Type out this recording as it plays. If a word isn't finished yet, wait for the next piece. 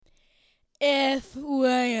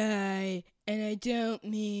FYI, and I don't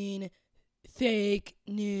mean fake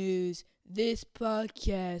news, this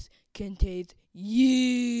podcast contains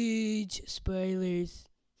huge spoilers.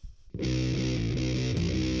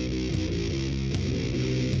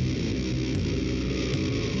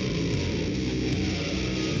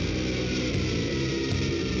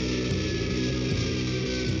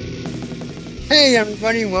 Hey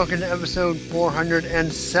everybody, welcome to episode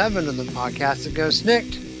 407 of the podcast that goes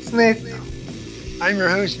Snicked. I'm your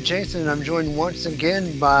host Jason, and I'm joined once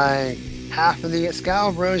again by half of the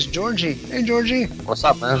Scowl Bros, Georgie. Hey Georgie. What's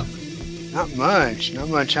up, man? Not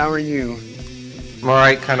much. How are you? I'm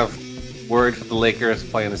alright, kind of worried for the Lakers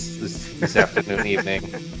playing this afternoon, evening.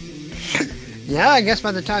 Yeah, I guess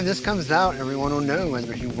by the time this comes out, everyone will know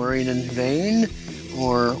whether you're worried in vain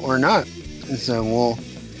or not. And so we'll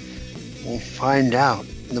find out.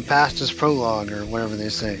 The past is prologue, or whatever they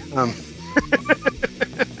say.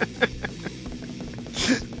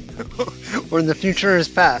 Or the future is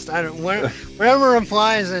past. I don't. Whatever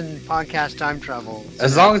applies in podcast time travel.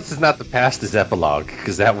 As long as it's not the past is epilogue,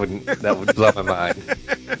 because that would blow my mind.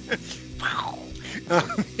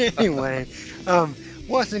 Anyway,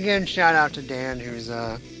 once again, shout out to Dan, who's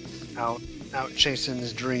out chasing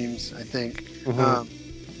his dreams, I think.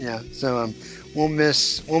 Mm-hmm. So we'll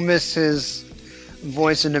miss his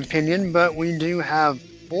voice and opinion, but we do have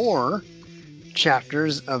 4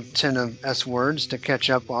 chapters of 10 of S words to catch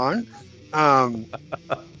up on. And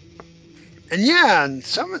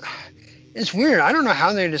it's weird. I don't know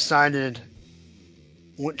how they decided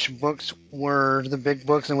which books were the big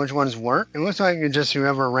books and which ones weren't. It looks like just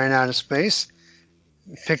whoever ran out of space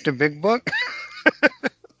picked a big book.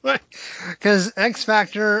 Because X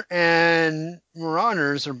Factor and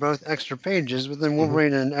Marauders are both extra pages, but then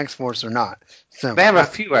Wolverine and X-Force are not. So they have a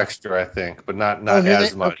few extra, I think, but not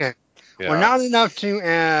as much. Okay. Yeah. Well, not enough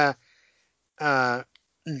to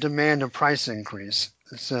demand a price increase.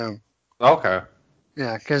 So okay.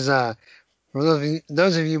 Yeah, because for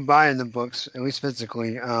those of you buying the books, at least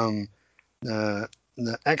physically, the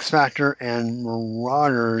X Factor and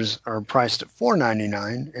Marauders are priced at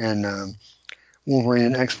 $4.99, and Wolverine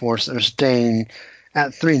and X-Force are staying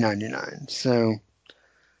at $3.99. So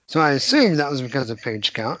I assume that was because of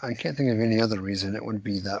page count. I can't think of any other reason it would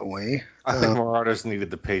be that way. I think Marauders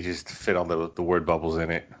needed the pages to fit all the word bubbles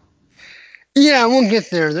in it. Yeah, we'll get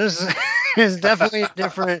there. There's definitely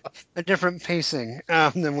a different pacing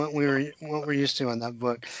than what we're used to on that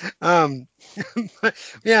book. But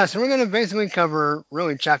yeah, so we're going to basically cover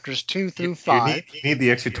really chapters 2 through 5. You need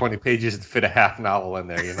the extra 20 pages to fit a half novel in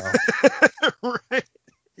there, you know. Right.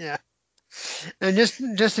 Yeah. And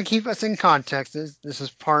just to keep us in context, this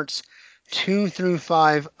is parts 2 through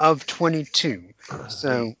 5 of 22.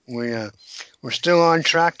 So we're still on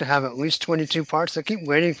track to have at least 22 parts. I keep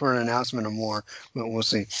waiting for an announcement of more, but we'll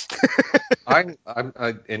see. And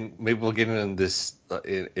maybe we'll get into this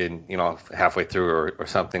in halfway through or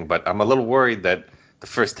something. But I'm a little worried that the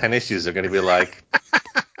first 10 issues are going to be like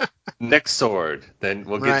next sword. Then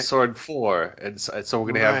we'll get sword 4, and so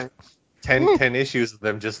we're going to have 10 issues of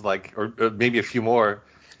them, just like or maybe a few more.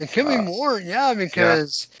 It could be more, yeah,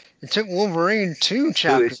 because it took Wolverine 2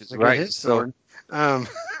 chapters to get his sword. I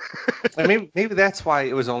mean, maybe that's why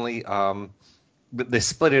it was only they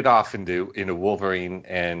split it off into Wolverine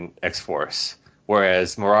and X-Force,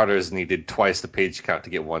 whereas Marauders needed twice the page count to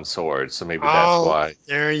get 1 sword. So maybe that's why.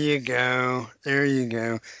 There you go.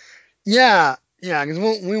 Yeah,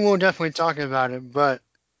 because we will definitely talk about it, but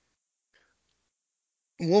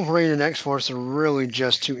Wolverine and X-Force are really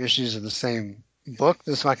just 2 issues of the same book.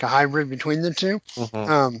 It's like a hybrid between the 2.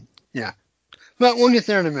 Mm-hmm. Yeah. But we'll get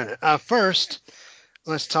there in a minute. First,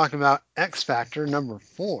 let's talk about X Factor number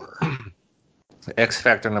 4. X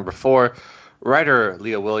Factor number 4. Writer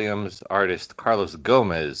Leah Williams, artist Carlos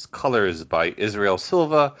Gomez, colors by Israel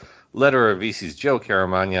Silva, letterer VC's Joe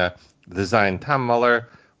Caramagna, design Tom Muller,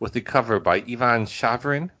 with the cover by Ivan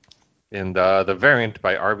Shavrin, and the variant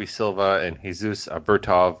by R.B. Silva and Jesus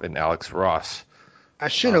Bertov and Alex Ross. I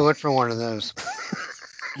should have looked for one of those.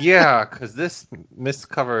 Yeah, because this missed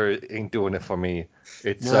cover ain't doing it for me.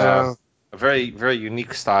 It's a very, very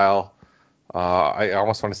unique style. I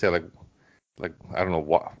almost want to say like I don't know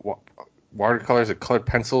what watercolors or colored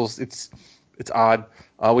pencils. It's odd.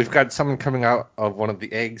 We've got someone coming out of one of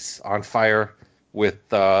the eggs on fire with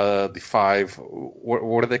the 5.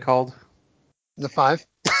 What are they called? The 5.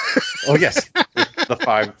 Oh yes, the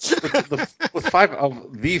 5. With 5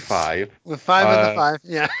 of the 5. With 5 of the 5,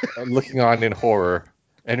 yeah. Looking on in horror.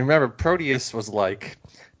 And remember, Proteus was like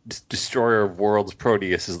Destroyer of Worlds.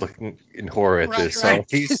 Proteus is looking in horror at this, so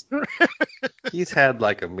he's had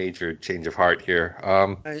like a major change of heart here.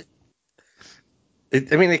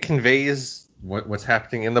 it conveys what's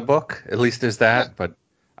happening in the book. At least there's that. Yeah. But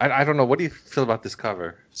I don't know. What do you feel about this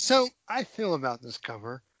cover? So I feel about this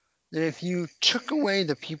cover that if you took away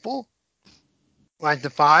the people, like the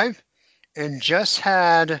 5, and just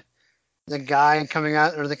had the guy coming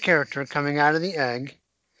out, or the character coming out of the egg,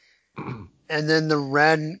 and then the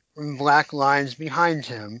red and black lines behind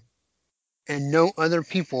him, and no other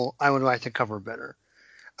people, I would like the cover better.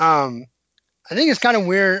 I think it's kind of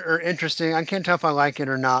weird or interesting. I can't tell if I like it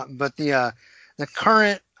or not, but the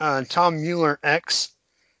current Tom Mueller X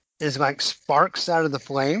is like sparks out of the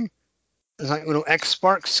flame. There's like little X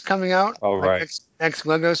sparks coming out. Oh, like right. X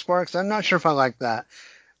Lego sparks. I'm not sure if I like that,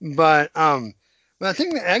 but I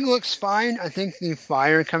think the egg looks fine. I think the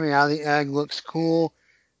fire coming out of the egg looks cool.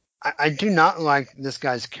 I do not like this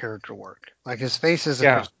guy's character work. Like his face is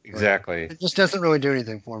exactly. It just doesn't really do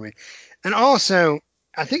anything for me. And also,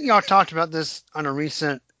 I think y'all talked about this on a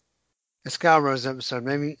recent Escalrose episode,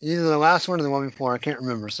 maybe either the last one or the one before. I can't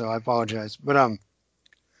remember, so I apologize. But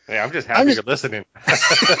hey, I'm just happy you're listening.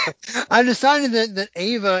 I decided that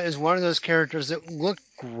Ava is one of those characters that looked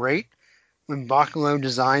great when Bacalo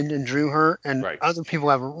designed and drew her, and other people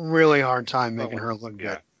have a really hard time making her look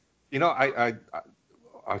good. You know,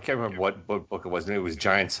 I can't remember what book it was. Maybe it was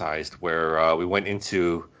Giant Sized, where we went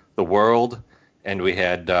into the world and we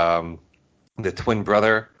had the twin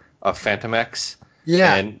brother of Phantom X.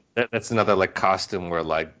 Yeah. And that's another like costume where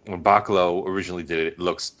like when Bacalo originally did it, it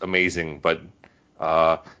looks amazing, but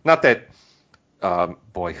not that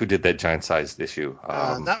boy, who did that Giant Sized issue?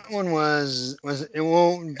 That one was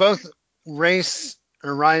both Rice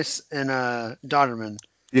and Dodderman.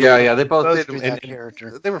 Yeah, they both did that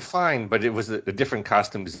character. They were fine, but it was a different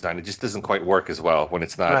costume design. It just doesn't quite work as well when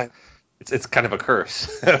it's not. Right. It's kind of a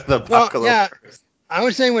curse. The Bacalo curse. I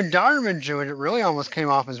would say when Dodderman drew it, it really almost came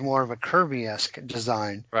off as more of a Kirby-esque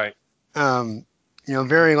design. Right.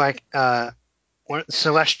 Very like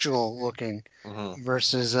celestial looking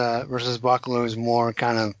versus Bacalo's more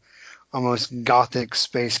kind of almost gothic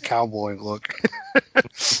space cowboy look.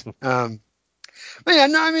 But yeah,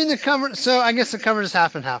 no, I mean the cover. So I guess the cover is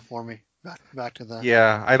half and half for me. Back to the.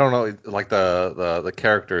 Yeah, I don't know. Like the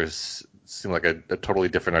characters seem like a totally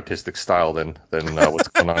different artistic style than what's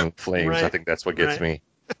going on in Flames. Right. I think that's what gets me.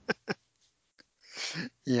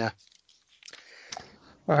 Yeah.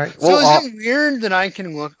 All right. Well, so is it weird that I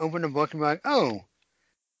can open a book and be like, oh,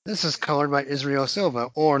 this is colored by Israel Silva,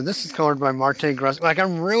 or this is colored by Marte Gross. Like,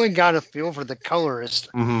 I'm really got a feel for the colorist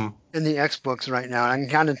in the X books right now. I can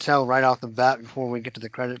kind of tell right off the bat before we get to the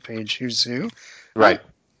credit page who's who. Right.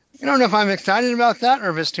 I don't know if I'm excited about that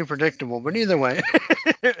or if it's too predictable, but either way,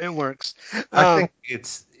 it works. I think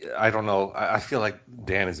it's, I don't know. I feel like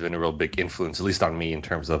Dan has been a real big influence, at least on me, in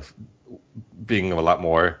terms of being a lot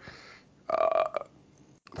more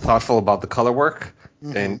thoughtful about the color work.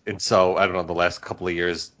 And so, I don't know, the last couple of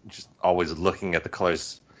years, just always looking at the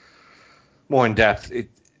colors more in depth,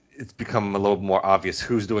 it's become a little more obvious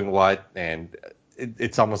who's doing what. And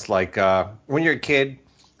it's almost like when you're a kid,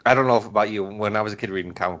 I don't know about you, when I was a kid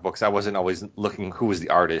reading comic books, I wasn't always looking who was the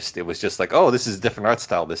artist. It was just like, oh, this is a different art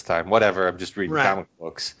style this time. Whatever, I'm just reading comic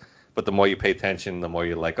books. But the more you pay attention, the more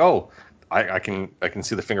you're like, oh, I can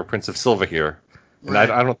see the fingerprints of Silva here. And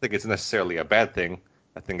I don't think it's necessarily a bad thing.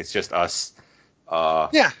 I think it's just us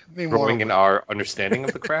growing in our understanding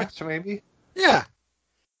of the craft, maybe. Yeah,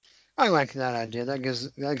 I like that idea. That gives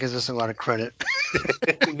us a lot of credit.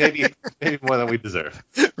 maybe more than we deserve.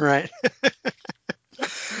 Right.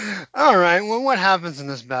 All right. Well, what happens in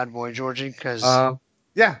this bad boy, Georgie? Because So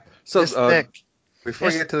it's thick. Before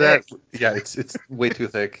we get to that, it's way too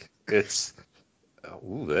thick. It's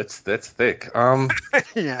that's thick.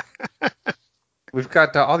 Yeah. We've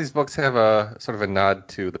got all these books have a sort of a nod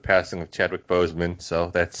to the passing of Chadwick Boseman,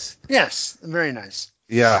 so that's very nice.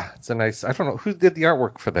 Yeah, it's a nice. I don't know who did the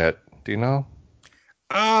artwork for that. Do you know?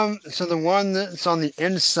 So the one that's on the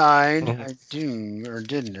inside, I do or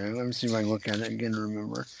did know. Let me see if I can look at it again and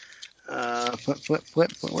remember.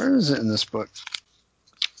 Flip. Where is it in this book?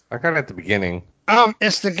 I got it at the beginning.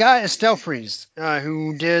 It's the guy Estelle Freeze,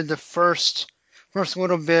 who did the first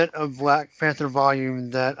little bit of Black Panther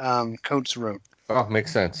volume that Coates wrote. Oh,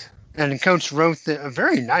 makes sense. And Coates wrote a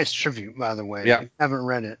very nice tribute, by the way. Yeah. I haven't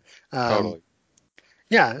read it. Totally.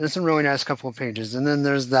 Yeah, it's a really nice couple of pages. And then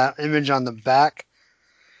there's that image on the back.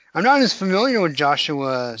 I'm not as familiar with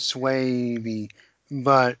Joshua Swaby,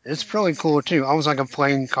 but it's pretty cool, too. Almost like a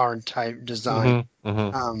playing card type design.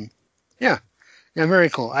 Yeah, very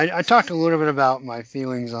cool. I talked a little bit about my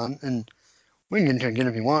feelings on, and we can get into it again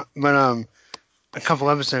if you want, but a couple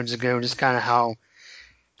episodes ago, just kind of how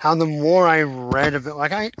the more I read of it,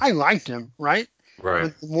 like I liked him, right? Right.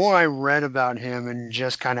 But the more I read about him and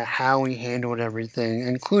just kind of how he handled everything,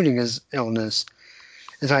 including his illness,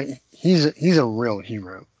 it's like he's a real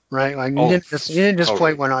hero, right? Like he didn't just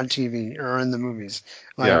play totally. one on TV or in the movies.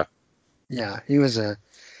 Like, Yeah. yeah, he was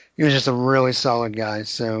just a really solid guy.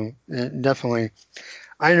 So definitely,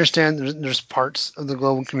 I understand there's parts of the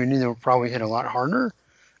global community that will probably hit a lot harder,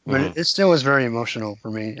 but it still was very emotional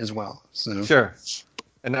for me as well. So Sure.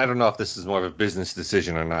 And I don't know if this is more of a business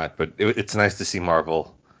decision or not, but it's nice to see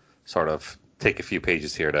Marvel sort of take a few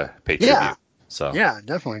pages here to pay tribute. So yeah,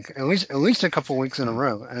 definitely, at least a couple weeks in a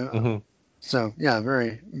row. So yeah,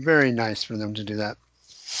 very very nice for them to do that.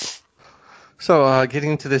 So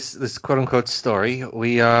getting into this quote unquote story,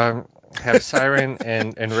 we have Siren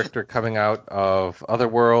and Richter coming out of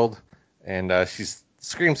Otherworld, and she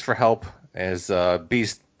screams for help as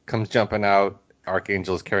Beast comes jumping out.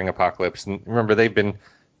 Archangel is carrying Apocalypse, and remember they've been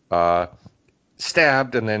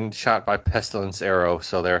stabbed and then shot by Pestilence Arrow,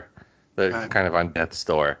 so they're kind of on death's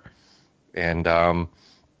door. And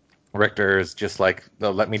Richter is just like,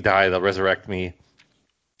 they'll let me die, they'll resurrect me.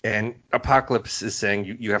 And Apocalypse is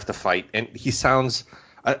saying, you have to fight. And he sounds,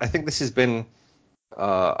 I think this has been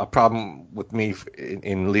a problem with me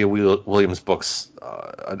in Leah Williams books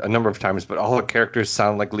a number of times, but all her characters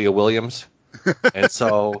sound like Leah Williams. And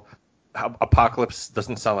so Apocalypse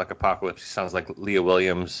doesn't sound like Apocalypse, he sounds like Leah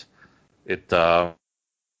Williams. It,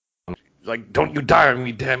 like, don't you die on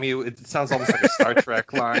me, damn you. It sounds almost like a Star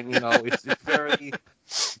Trek line, It's very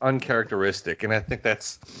uncharacteristic. And I think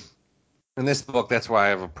that's, in this book, that's why I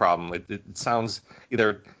have a problem. It sounds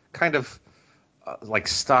either kind of like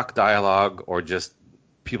stock dialogue or just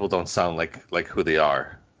people don't sound like who they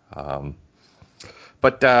are.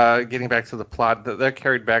 But getting back to the plot, they're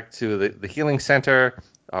carried back to the healing center.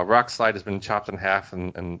 Rockslide has been chopped in half,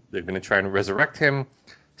 and they're going to try and resurrect him.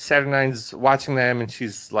 Saturnine's watching them, and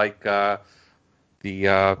she's like, the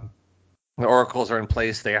oracles are in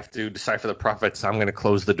place. They have to decipher the prophets. I'm going to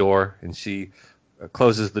close the door. And she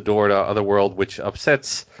closes the door to Otherworld, which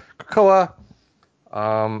upsets Krakoa.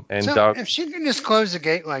 So if she can just close the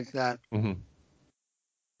gate like that,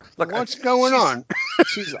 look, what's going on?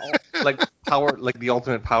 She's like power, like the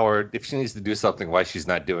ultimate power. If she needs to do something, why she's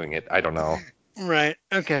not doing it, I don't know. Right.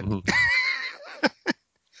 Okay. Don't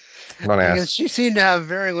ask. Because she seemed to have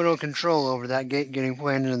very little control over that gate getting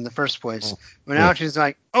planted in the first place. But now she's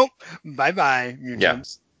like, "Oh, bye,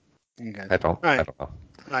 mutants." Yeah. Okay. I don't know. All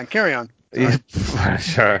right, carry on.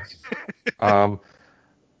 Sure.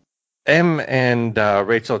 M and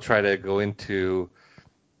Rachel try to go into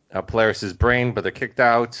Polaris's brain, but they're kicked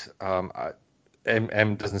out.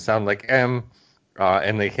 M doesn't sound like M,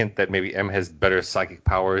 and they hint that maybe M has better psychic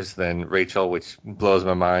powers than Rachel, which blows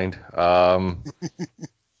my mind.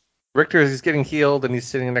 Richter is getting healed, and he's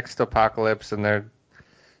sitting next to Apocalypse, and they're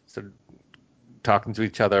sort of talking to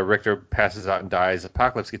each other. Richter passes out and dies.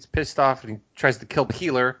 Apocalypse gets pissed off, and he tries to kill the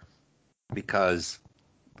healer because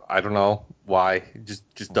I don't know why. He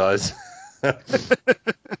just does.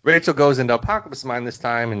 Rachel goes into Apocalypse's mind this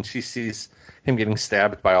time, and she sees him getting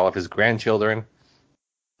stabbed by all of his grandchildren.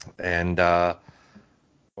 And, or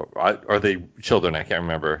the children, I can't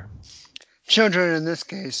remember. Children in this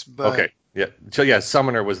case, but... Okay, yeah. So, yeah,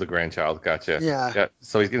 Summoner was the grandchild, gotcha. Yeah.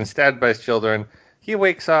 So he's getting stabbed by his children. He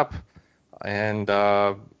wakes up, and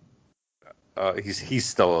he's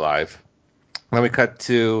still alive. Then we cut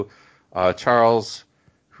to Charles,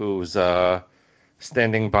 who's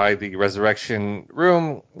standing by the resurrection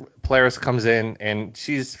room. Polaris comes in, and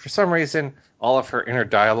she's, for some reason, all of her inner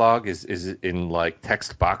dialogue is in like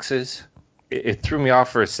text boxes. It threw me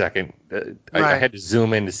off for a second. I had to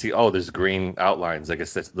zoom in to see, there's green outlines. I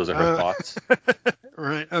guess those are her thoughts.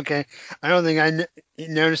 Right, okay. I don't think I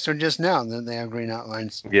noticed her just now that they have green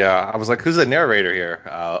outlines. Yeah, I was like, who's the narrator here?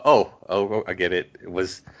 I get it. It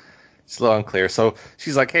was a little unclear. So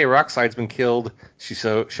she's like, hey, Rockslide's been killed. She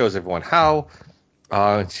shows everyone how.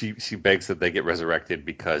 She begs that they get resurrected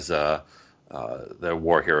because they're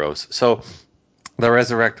war heroes. So they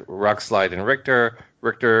resurrect Rockslide and Richter.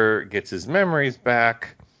 Richter gets his memories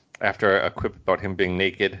back after a quip about him being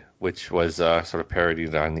naked, which was sort of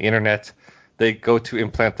parodied on the internet. They go to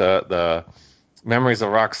implant the memories of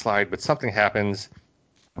Rockslide, but something happens.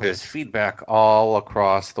 There's feedback all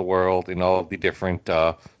across the world in all of the different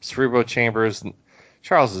cerebro chambers.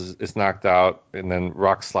 Charles is knocked out, and then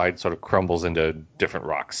Rockslide sort of crumbles into different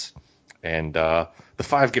rocks. And the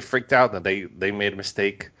five get freaked out that they made a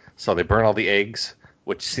mistake, so they burn all the eggs,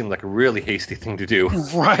 which seemed like a really hasty thing to do.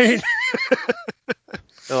 Right.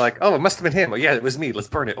 They're like, it must have been him. Oh, yeah, it was me. Let's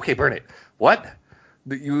burn it. Okay, burn it. What?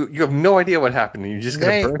 You have no idea what happened, and you're just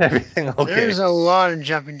going to burn everything? Okay. There's a lot of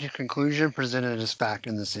jumping to conclusion presented as fact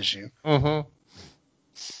in this issue. Mm-hmm.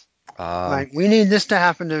 Like, we need this to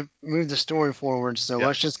happen to move the story forward, so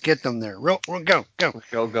let's just get them there. Go.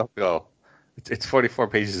 Go. It's 44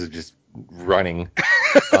 pages of just running.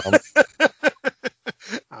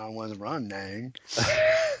 I was running.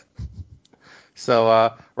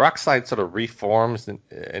 So Rockslide sort of reforms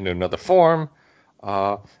into another form,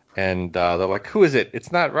 and they're like, "Who is it?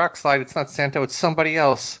 It's not Rockslide. It's not Santo. It's somebody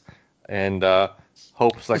else." And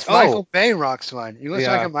Hope's like, it's Michael Bay Rockslide. He looks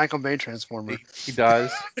like a Michael Bay Transformer. He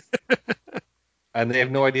does. And they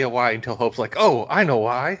have no idea why until Hope's like, "Oh, I know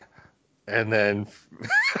why." And then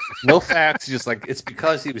no facts, just like, it's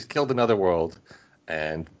because he was killed in Otherworld.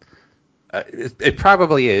 And it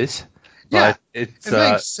probably is. Yeah, it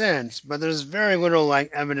makes sense, but there's very little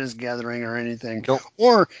like evidence gathering or anything, nope.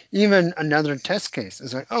 Or even another test case.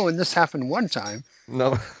 It's like, and this happened one time.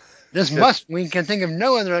 No, we can think of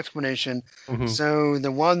no other explanation. Mm-hmm. So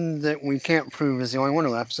the one that we can't prove is the only one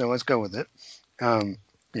left. So let's go with it.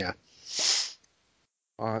 Yeah.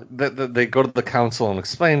 They go to the council and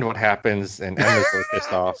explain what happens, and Emma's really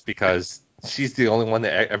pissed off because she's the only one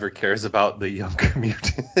that ever cares about the younger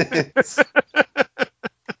mutants.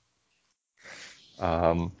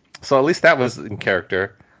 So at least that was in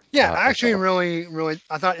character. Yeah, actually, really,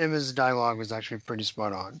 I thought Emma's dialogue was actually pretty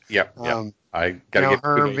spot on. Yep. I gotta get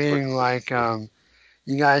her being like, "You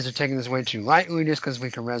guys are taking this way too lightly, just because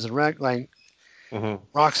we can resurrect." Like,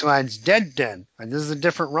 Rockslide's dead. Like, this is a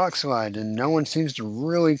different Rockslide, and no one seems to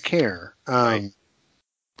really care. Right.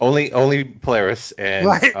 Only Polaris and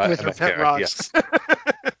with her pet rocks. Yes.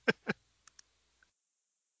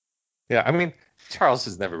 Yeah, I mean, Charles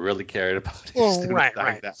has never really cared about it. Well,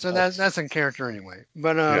 right. So that's in character anyway.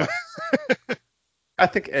 But I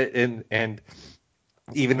think, and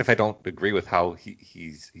even if I don't agree with how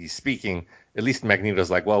he's speaking, at least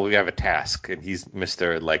Magneto's like, well, we have a task, and he's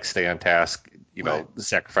Mr. like stay on task. You know, the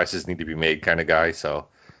sacrifices need to be made kind of guy. So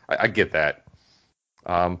I get that.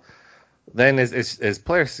 Then as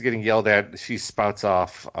Polaris is getting yelled at, she spouts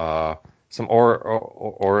off some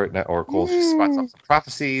oracles. She spouts off some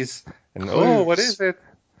prophecies. And what is it?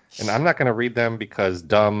 And I'm not going to read them because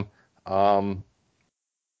dumb.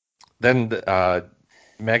 Then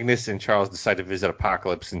Magnus and Charles decide to visit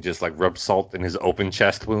Apocalypse and just like rub salt in his open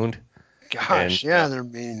chest wound. Gosh, they're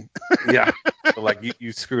mean. Yeah, so, like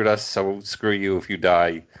you screwed us, so screw you. If you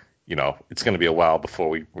die, it's going to be a while before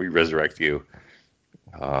we resurrect you.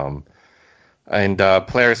 And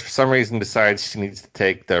Polaris, for some reason, decides she needs to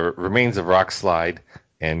take the remains of Rockslide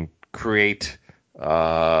and create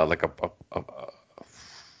like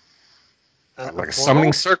a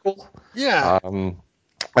summoning circle. Yeah.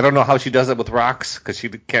 I don't know how she does it with rocks because she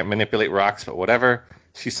can't manipulate rocks, but whatever.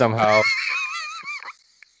 She somehow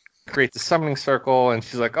creates a summoning circle, and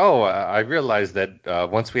she's like, "Oh, I realized that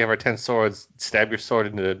once we have our 10 swords, stab your sword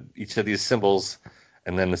into each of these symbols,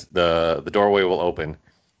 and then the doorway will open."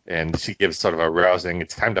 And she gives sort of a rousing,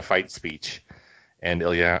 "It's time to fight" speech. And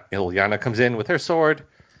Illyana comes in with her sword,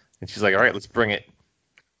 and she's like, "All right, let's bring it."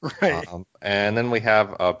 Right. And then we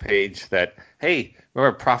have a page that, hey,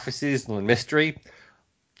 remember prophecies and the mystery?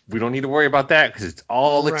 We don't need to worry about that because it's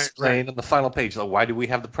all explained on the final page. Like, why do we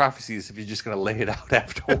have the prophecies if you're just going to lay it out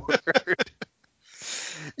afterward?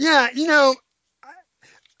 Yeah,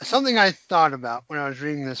 something I thought about when I was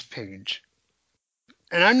reading this page,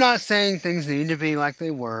 and I'm not saying things need to be like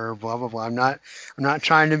they were, blah blah blah. I'm not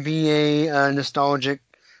trying to be a nostalgic,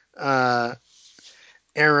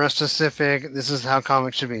 era specific. This is how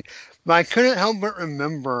comics should be. But I couldn't help but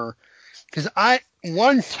remember because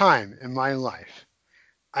one time in my life,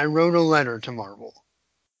 I wrote a letter to Marvel.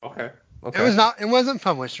 Okay. It wasn't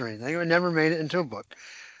published or anything. It never made it into a book.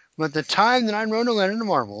 But the time that I wrote a letter to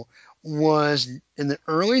Marvel was in the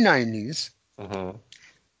early 90s. Mm-hmm.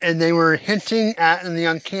 And they were hinting at, in the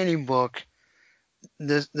Uncanny book,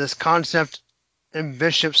 this concept and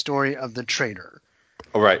Bishop story of the traitor.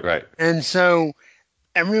 Oh, right. And so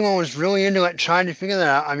everyone was really into it, trying to figure that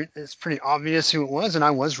out. I mean, it's pretty obvious who it was, and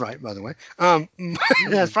I was right, by the way.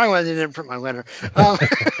 That's probably why they didn't print my letter. But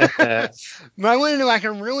I went into like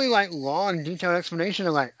a really like long, detailed explanation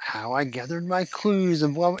of like how I gathered my clues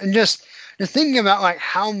and blah, and just thinking about like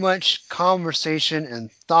how much conversation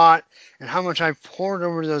and thought and how much I poured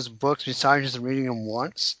over those books besides just reading them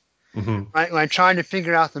once. Mm-hmm. Right, like trying to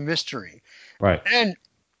figure out the mystery. Right. And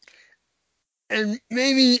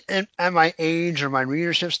maybe at my age or my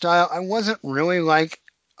readership style, I wasn't really like,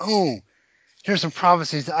 oh, here's some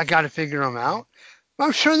prophecies that I got to figure them out. But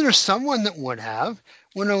I'm sure there's someone that would have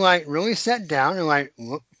like really sat down and like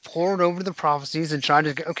poured over the prophecies and tried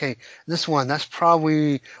to get, okay, this one, that's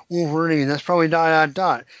probably Wolverine, that's probably ...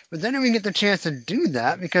 But then I didn't get the chance to do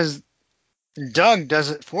that because Doug does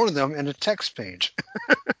it for them in a text page.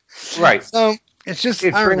 Right. So it's just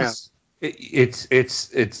It I don't know. brings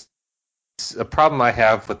it's a problem I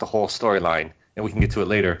have with the whole storyline, and we can get to it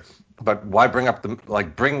later. But why bring up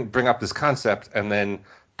bring up this concept and then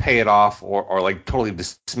pay it off or like totally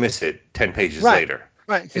dismiss it 10 pages Right. later?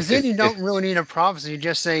 Right, because then you don't really need a prophecy. You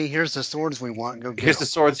just say, "Here's the swords we want. Go get Here's the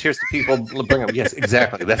swords. Here's the people. Bring them." Yes,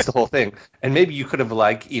 exactly. That's the whole thing. And maybe you could have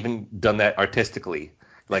like even done that artistically,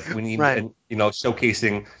 like when you Right. and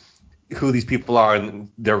showcasing who these people are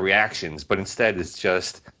and their reactions. But instead, it's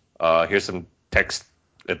just here's some text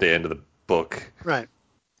at the end of the book. Right.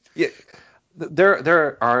 Yeah,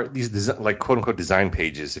 there are these like quote unquote design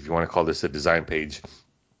pages, if you want to call this a design page.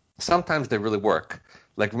 Sometimes they really work.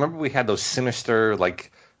 Like remember we had those sinister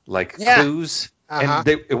like clues, and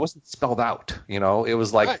it wasn't spelled out. It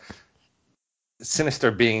was like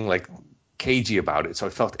Sinister being like cagey about it, so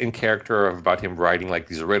it felt in character about him writing like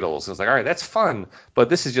these riddles. It was like, all right, that's fun, but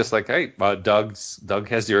this is just like, hey, Doug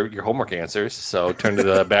has your homework answers, so turn to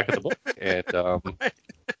the back of the book, and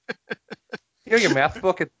your math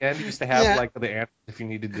book at the end used to have like the answers if you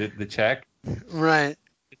needed the check. Right.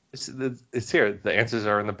 It's here. The answers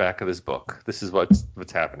are in the back of this book. This is what's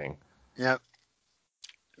happening. Yep.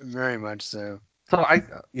 Very much so. So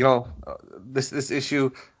this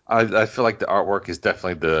issue, I feel like the artwork is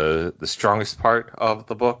definitely the strongest part of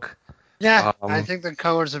the book. Yeah, I think the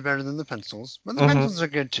colors are better than the pencils, but the pencils are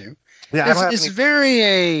good too. Yeah, it's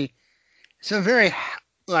very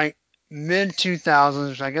like mid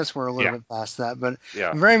 2000s. I guess we're a little bit past that, but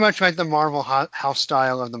very much like the Marvel house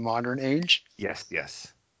style of the modern age. Yes.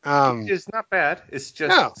 It's not bad. It's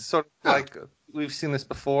just sort of like we've seen this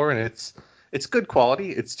before, and it's good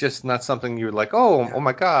quality. It's just not something you're like, oh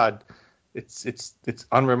my god. It's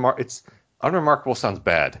unremarkable sounds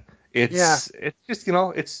bad. It's just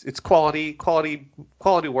it's quality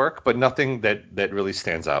work, but nothing that really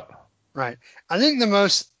stands out. Right. I think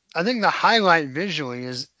the highlight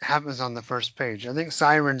visually happens on the first page. I think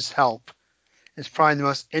Siren's help is probably the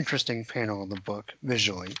most interesting panel of the book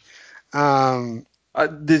visually.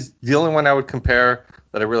 The only one I would compare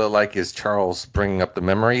that I really like is Charles bringing up the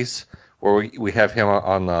memories, where we have him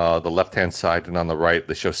on the left-hand side, and on the right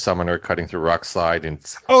they show Summoner cutting through Rockslide. And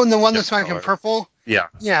and the one that's like in purple? Yeah.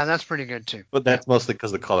 Yeah, that's pretty good too. But that's mostly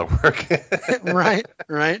because of the color work. Right.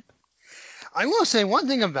 I will say one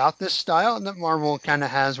thing about this style that Marvel kind of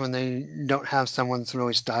has when they don't have someone that's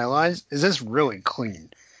really stylized is it's really clean.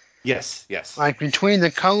 Yes. Like between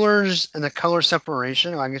the colors and the color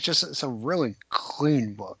separation, like it's a really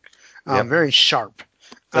clean book. Very sharp.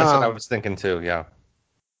 That's what I was thinking too, yeah.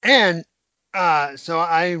 And so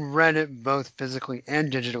I read it both physically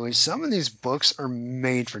and digitally. Some of these books are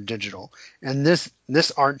made for digital, and this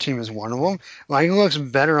art team is one of them. Like it looks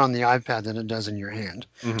better on the iPad than it does in your hand.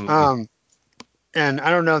 Mm-hmm. And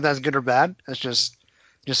I don't know if that's good or bad. That's just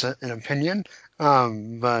an opinion.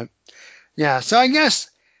 But yeah, so I guess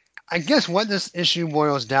what this issue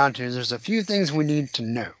boils down to is there's a few things we need to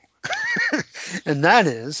know. And that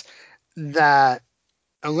is that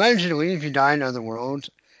allegedly if you die in Otherworld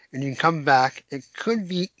and you come back, it could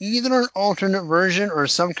be either an alternate version or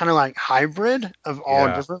some kind of like hybrid of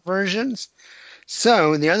all different versions.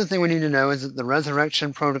 So the other thing we need to know is that the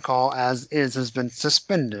resurrection protocol as is has been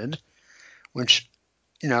suspended, which,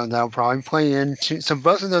 that'll probably play into... So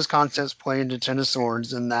both of those concepts play into Ten of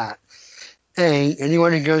Swords in that,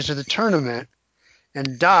 anyone who goes to the tournament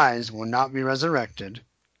and dies will not be resurrected.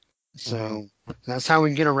 So that's how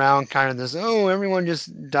we get around kind of this, everyone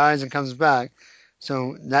just dies and comes back.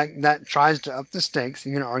 So that tries to up the stakes.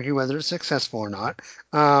 You can argue whether it's successful or not.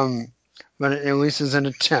 But it at least is an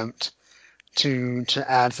attempt to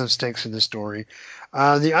add some stakes to the story.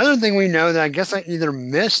 The other thing we know that I guess I either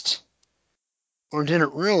missed or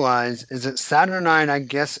didn't realize is that Saturnine, I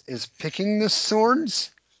guess, is picking the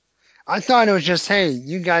swords. I thought it was just, hey,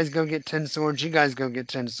 you guys go get 10 swords, you guys go get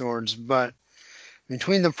 10 swords. But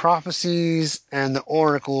between the prophecies and the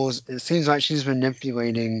oracles, it seems like she's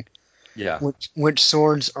manipulating which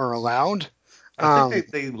swords are allowed. I think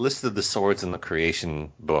they listed the swords in the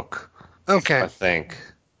creation book. Okay. I think.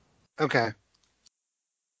 Okay.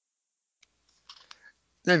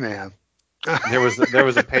 They may have. There was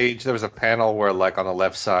a page, there was a panel where, like, on the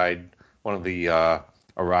left side, one of the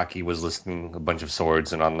Araki was listing a bunch of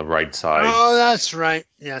swords, and on the right side. Oh, that's right.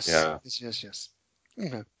 Yes. Yeah. Yes.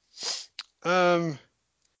 Okay.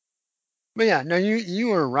 But yeah, no, you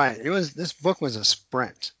were right. This book was a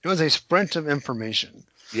sprint. It was a sprint of information.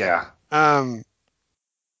 Yeah. Not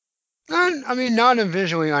a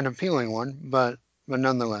visually unappealing one, but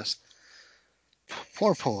nonetheless.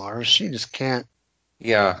 Poor Polaris, she just can't.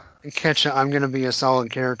 Yeah. Catch I'm going to be a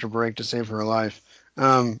solid character break to save her life.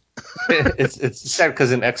 It's sad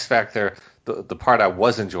because in X Factor, the part I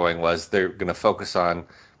was enjoying was they're going to focus on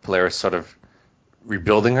Polaris sort of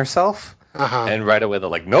rebuilding herself, and right away they're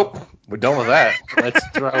like, nope, we're done with that. Let's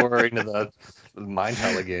throw her into the mine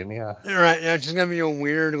hell again. Yeah. Right. Yeah, it's just gonna be a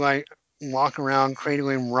weird like walk around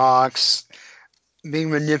cradling rocks, being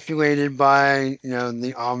manipulated by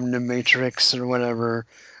the Omnimatrix or whatever.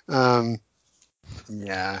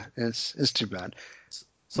 Yeah, it's too bad.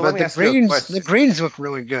 So But let me ask you a question. the greens look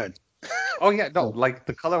really good. Oh yeah, no, like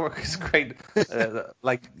the color work is great.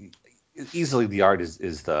 Like easily the art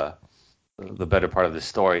is the better part of the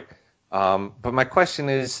story. But my question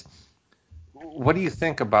is, what do you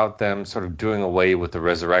think about them sort of doing away with the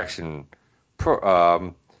resurrection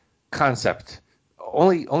concept?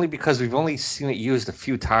 Only because we've only seen it used a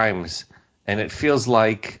few times, and it feels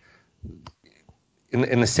like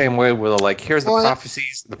in the same way where they're like, here's the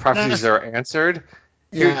prophecies. The prophecies are answered.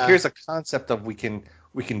 Here's a concept of we can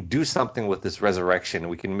do something with this resurrection.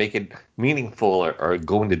 We can make it meaningful or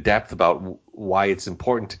go into depth about why it's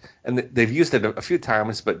important. And they've used it a few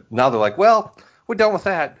times, but now they're like, well, we're done with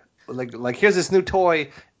that. Like here's this new toy,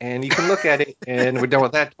 and you can look at it, and we're done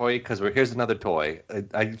with that toy because here's another toy.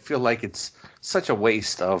 I feel like it's such a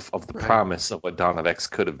waste of the promise of what Dawn of X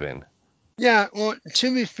could have been. Yeah, well,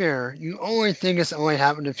 to be fair, you only think it's only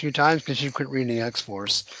happened a few times because you quit reading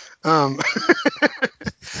X-Force.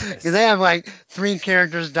 Because they have like 3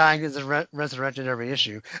 characters dying as resurrected every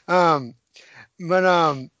issue. But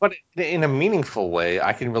in a meaningful way,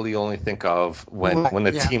 I can really only think of when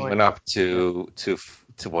the team went up to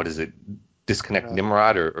what is it, disconnect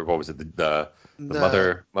Nimrod or what was it, the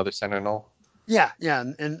mother Sentinel? Yeah,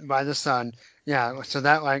 and by the sun, yeah. So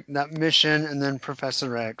that mission and then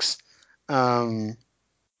Professor X, are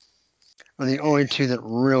the only 2 that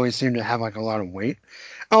really seem to have like a lot of weight.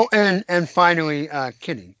 Oh, and finally,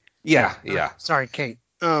 Kitty. Yeah. Sorry, Kate.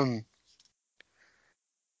 Yeah,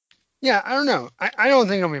 I don't know. I don't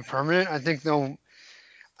think it'll be permanent. I think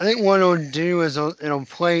what it'll do is it'll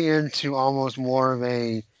play into almost more of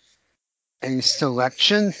a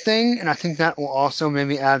selection thing, and I think that will also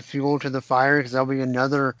maybe add fuel to the fire because there'll be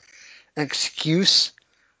another excuse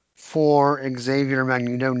for Xavier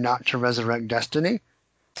Magneto not to resurrect Destiny.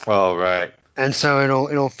 Oh, right. And so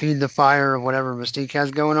it'll feed the fire of whatever Mystique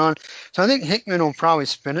has going on. So I think Hickman will probably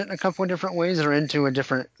spin it in a couple of different ways or into a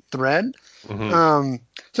different thread. Mm-hmm.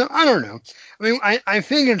 So I don't know. I mean, I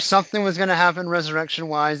figured something was going to happen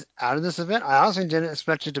resurrection-wise out of this event. I also didn't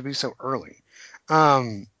expect it to be so early.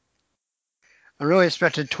 I really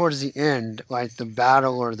expected towards the end, like the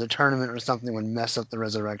battle or the tournament or something would mess up the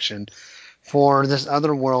resurrection. For this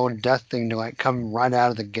otherworld death thing to like come right out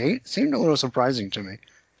of the gate seemed a little surprising to me.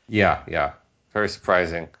 Yeah. Very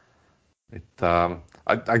surprising. I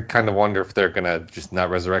kind of wonder if they're gonna just not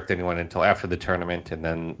resurrect anyone until after the tournament, and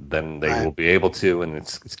then they will be able to, and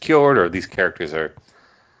it's cured, or these characters are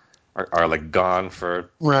like gone for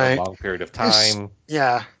a long period of time.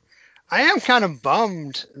 I am kind of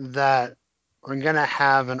bummed that we're gonna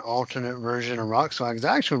have an alternate version of Rockslide because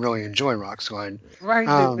I actually really enjoy Rockslide.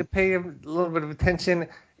 Right, they pay him a little bit of attention.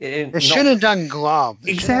 They should have done Glob.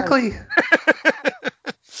 Exactly.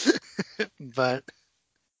 But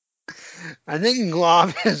I think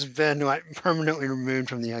Glob has been like permanently removed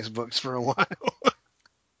from the X books for a while.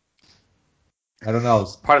 I don't know.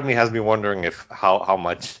 Part of me has me wondering if how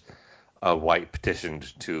much White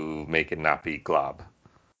petitioned to make it not be Glob.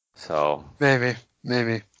 So maybe.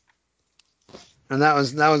 And that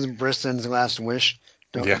was Brisson's last wish.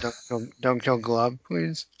 Don't kill Glob,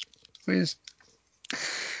 please.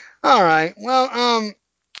 All right. Well,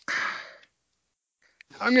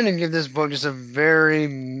 I'm going to give this book just a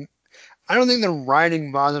very... I don't think the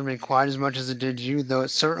writing bothered me quite as much as it did you, though it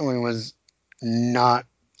certainly was not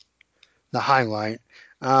the highlight.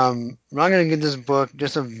 I'm going to give this book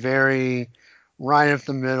just a very right up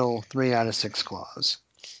the middle 3 out of 6 claws.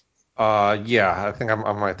 Yeah, I think I'm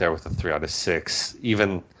right there with a 3 out of 6.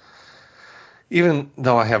 Even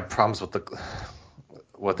though I have problems with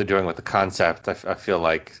what they're doing with the concept, I feel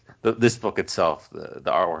like this book itself, the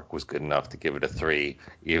artwork was good enough to give it a 3,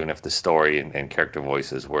 even if the story and character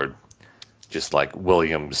voices were just like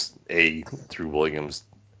Williams A through Williams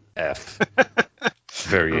F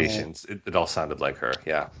variations. It all sounded like her,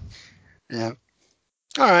 yeah. Yeah.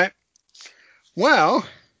 All right. Well,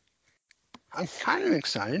 I'm kind of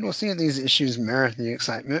excited. We'll see if these issues merit the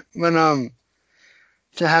excitement. But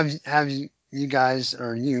to have you guys,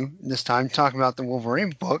 or you this time, talk about the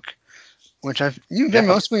Wolverine book, which you've been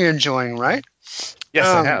mostly enjoying, right? Yes,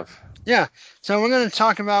 I have. Yeah. So we're going to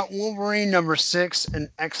talk about Wolverine number 6 and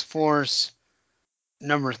X-Force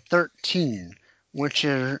number 13, which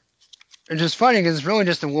is Which is funny because it's really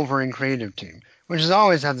just the Wolverine creative team, which has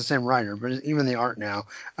always had the same writer, but even the art now.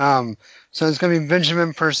 So it's going to be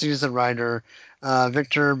Benjamin Percy as the writer,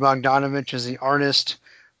 Victor Bogdanovich is the artist,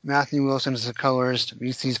 Matthew Wilson is the colorist,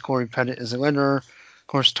 VC's Corey Pettit is the letterer, of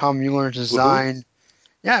course Tom Mueller design. Woohoo.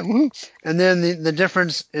 Yeah, woohoo. And then the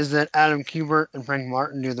difference is that Adam Kubert and Frank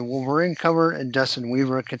Martin do the Wolverine cover, and Dustin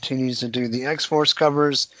Weaver continues to do the X-Force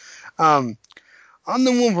covers. On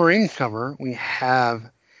the Wolverine cover, we have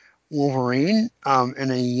Wolverine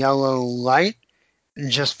in a yellow light,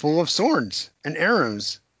 just full of swords and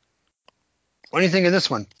arrows. What do you think of this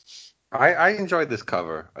one? I enjoyed this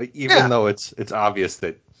cover, even though it's obvious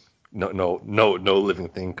that no living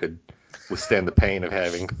thing could withstand the pain of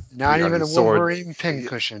having not even a sword. Wolverine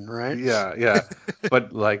pincushion, right? Yeah.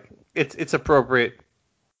 But like it's appropriate.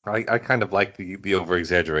 I kind of like the over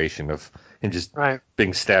exaggeration of him just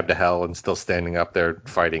being stabbed to hell and still standing up there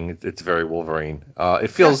fighting. It's very Wolverine. It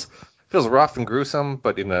feels rough and gruesome,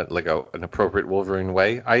 but in an appropriate Wolverine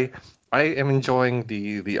way. I am enjoying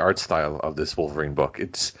the art style of this Wolverine book.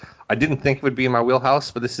 I didn't think it would be in my wheelhouse,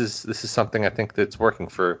 but this is something I think that's working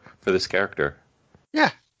for this character. Yeah,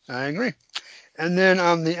 I agree. And then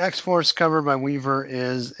the X-Force cover by Weaver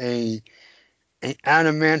is a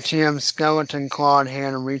adamantium skeleton clawed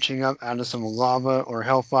hand reaching up out of some lava or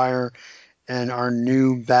hellfire, and our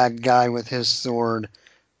new bad guy with his sword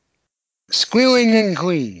squealing in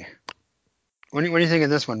glee. What do you think of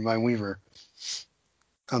this one by Weaver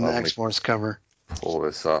on the X-Force cover? Pull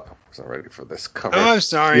this up. I wasn't ready for this cover. Oh, I'm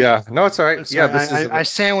sorry. Yeah, no, it's all right. Yeah, I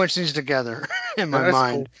sandwiched these together in my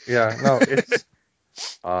mind. Cool. Yeah, no, it's.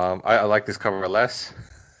 I like this cover less.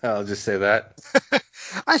 I'll just say that.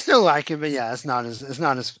 I still like it, but yeah, it's not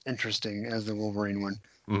as interesting as the Wolverine one.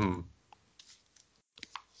 Mm-hmm.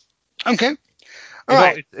 Okay. All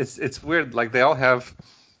right. It's weird. Like they all have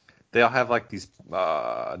like these.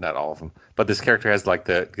 Not all of them, but this character has like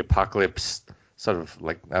the Apocalypse sort of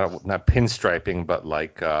like not pinstriping, but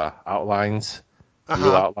like outlines,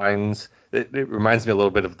 blue outlines. It reminds me a little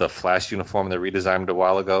bit of the Flash uniform they redesigned a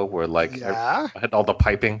while ago, where like had all the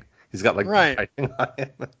piping. He's got like the piping on him.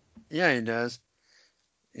 Yeah, he does.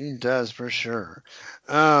 He does for sure.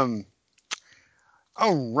 All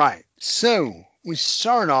right. So we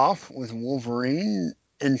start off with Wolverine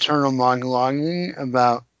internal monologuing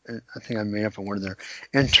about. I think I made up a word there.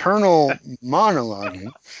 Internal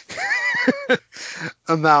monologuing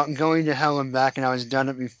about going to hell and back, and how he's done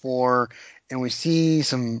it before. And we see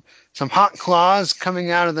some hot claws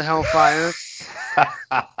coming out of the hellfire.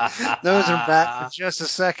 Those are back for just a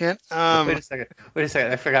second. Wait a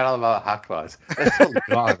second. I forgot all about hot claws. That's totally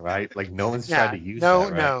gone, right? Like no one's tried to use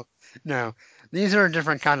that, right? No. These are a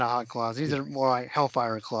different kind of hot claws. These are more like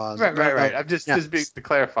hellfire claws. Right. I'm just being to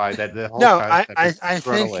clarify that the whole I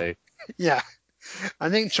think away. Yeah. I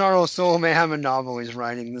think Charles Soule may have a novel he's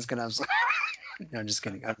writing that's gonna have some. No, I'm just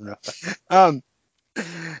kidding. I don't know.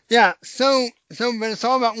 Yeah, so but it's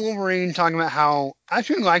all about Wolverine talking about how I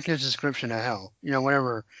actually like his description of hell.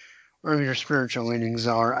 Whatever your spiritual leanings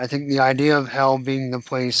are. I think the idea of hell being the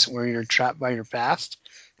place where you're trapped by your past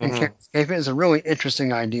and can't escape it is a really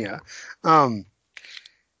interesting idea. And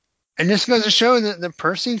this goes to show that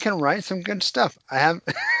Percy can write some good stuff. I have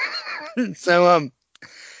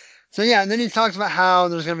So yeah, and then he talks about how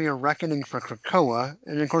there's going to be a reckoning for Krakoa,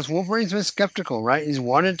 and of course Wolverine's been skeptical, right? He's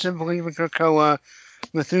wanted to believe in Krakoa,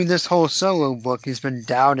 but through this whole solo book, he's been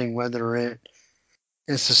doubting whether it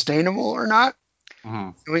is sustainable or not.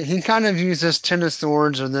 Mm-hmm. I mean, he kind of views this Ten of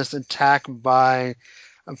Swords or this attack by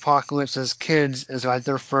Apocalypse as kids as like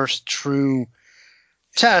their first true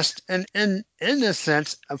test, and in this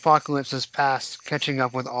sense, Apocalypse is past catching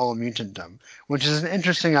up with all of mutantdom, which is an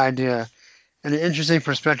interesting idea. And an interesting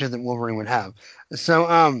perspective that Wolverine would have.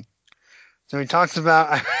 So he talks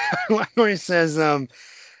about where he says,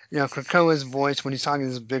 Krakoa's voice when he's talking to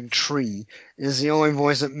this big tree is the only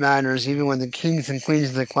voice that matters, even when the kings and queens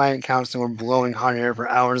of the Quiet Council are blowing hot air for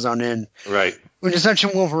hours on end. Right. Which is such a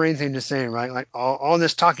Wolverine thing to say, right? Like all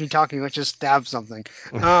this talking, let's just stab something.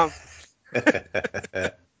 But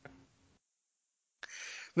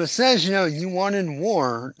says, you wanted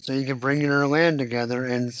war so you can bring your land together,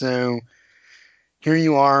 and so. Here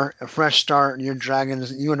you are, a fresh start. You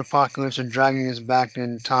and Apocalypse are dragging us back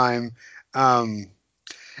in time. He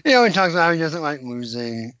talks about how he doesn't like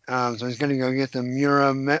losing. So he's going to go get the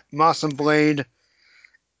Mura Masa blade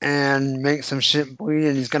and make some shit bleed,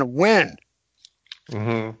 and he's going to win.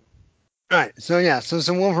 Mm-hmm. Right. So yeah. So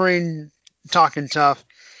some Wolverine talking tough,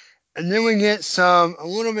 and then we get a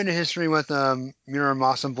little bit of history what the Mura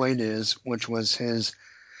Masa blade is, which was his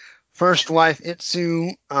first wife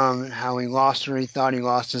Itsu, how he lost her. He thought he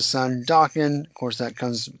lost his son Dakin. Of course, that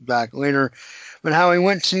comes back later. But how he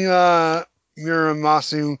went to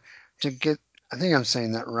Muramasu to get. I think I'm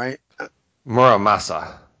saying that right.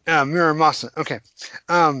 Muramasa. Muramasa. Okay.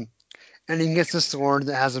 And he gets a sword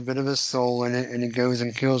that has a bit of his soul in it, and he goes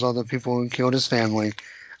and kills all the people who killed his family.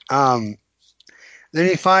 Then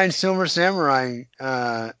he finds Silver Samurai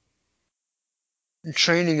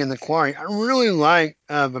training in the quarry. I really like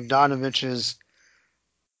Bogdanovich's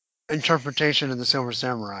interpretation of the Silver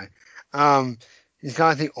Samurai. He's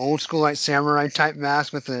got the old school like samurai type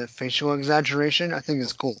mask with the facial exaggeration. I think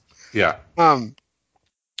it's cool. Yeah.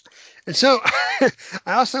 And so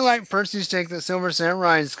I also like Percy's take that Silver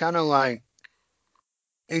Samurai is kind of like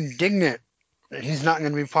indignant that he's not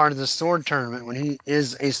going to be part of the sword tournament when he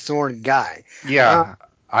is a sword guy. Yeah.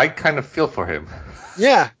 I kind of feel for him.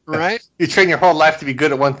 Yeah, right? You train your whole life to be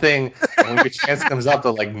good at one thing, and when your chance comes up,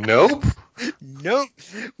 they're like, nope. Nope.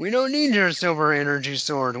 We don't need your silver energy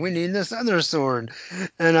sword. We need this other sword.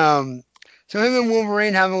 And so him and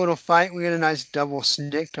Wolverine have a little fight. We get a nice double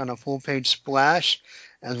snicked on a full-page splash,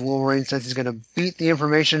 as Wolverine says he's going to beat the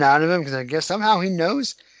information out of him, because I guess somehow he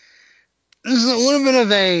knows. This is a little bit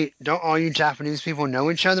of a don't all you Japanese people know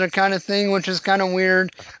each other kind of thing, which is kind of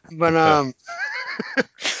weird. But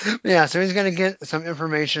yeah, so he's going to get some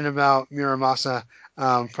information about Muramasa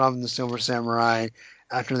from the Silver Samurai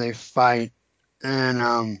after they fight.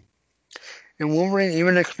 And Wolverine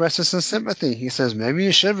even expresses some sympathy. He says, maybe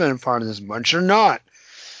you should have been a part of this, but you're not.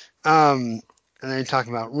 And then they talk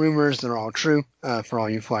about rumors that are all true for all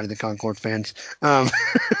you Flight of the Conchord fans.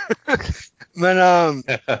 But I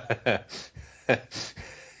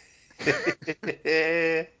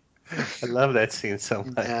love that scene so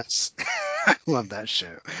much. Yes, I love that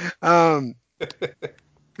show. But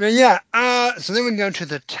yeah, so then we go to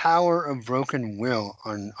the Tower of Broken Will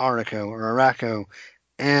on Arako,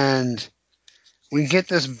 and we get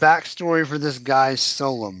this backstory for this guy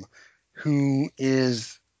Solem, who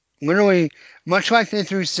is literally much like they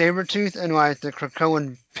threw Sabretooth and like the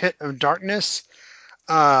Krakoan Pit of Darkness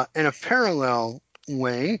in a parallel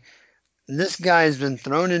way. This guy has been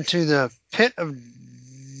thrown into the pit of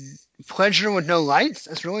pleasure with no lights.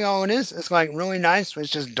 That's really all it is. It's like really nice, but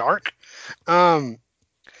it's just dark. And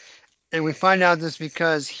we find out this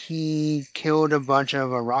because he killed a bunch of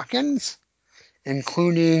Arakans,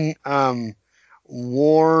 including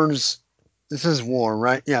War's. This is War,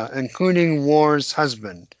 right? Yeah, including War's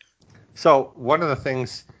husband. So one of the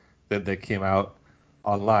things that came out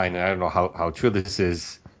online, and I don't know how true this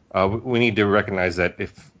is, we need to recognize that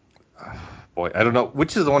if, boy, I don't know,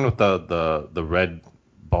 which is the one with the red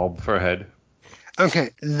bulb for a head? Okay,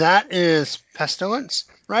 that is Pestilence,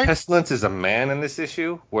 right? Pestilence is a man in this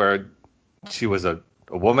issue, where she was a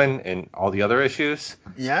woman in all the other issues.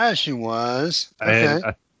 Yeah, she was. Okay.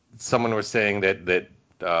 And someone was saying that this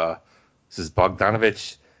is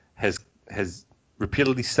Bogdanovich has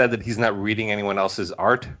repeatedly said that he's not reading anyone else's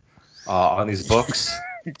art on these books.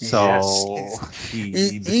 So yes.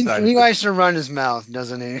 he likes to run his mouth,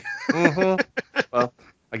 doesn't he? Mm-hmm. Well,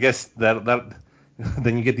 I guess that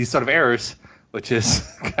then you get these sort of errors, which is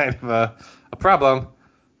kind of a problem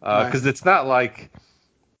because it's not like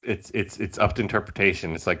it's up to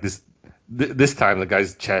interpretation. It's like this time the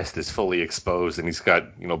guy's chest is fully exposed and he's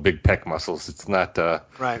got big pec muscles. It's not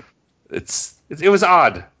right. It was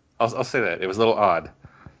odd. I'll say that it was a little odd.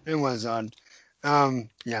 It was odd.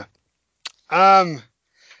 Yeah.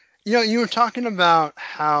 You were talking about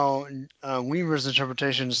how Weaver's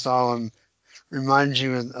interpretation of Solem reminds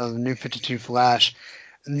you of New 52 Flash.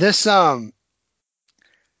 This so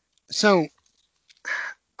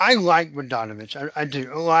I like Bogdanovich. I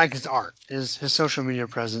do. I like his art. His social media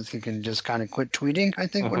presence. He can just kind of quit tweeting. I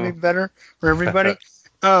think would be better for everybody.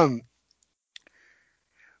 But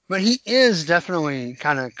he is definitely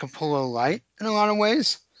kind of Capullo light in a lot of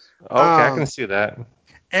ways. Okay, I can see that.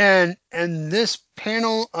 And this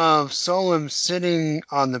panel of Solem sitting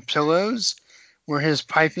on the pillows where his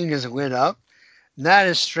piping is lit up,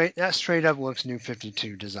 that straight up looks New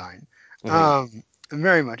 52 design.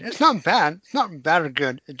 Very much. It's not bad. It's not bad or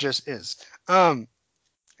good. It just is. But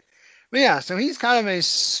yeah, so he's kind of a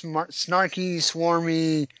smart, snarky,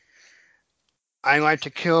 swarmy, I like to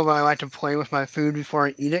kill, but I like to play with my food before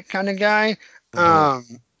I eat it kind of guy.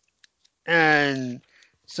 And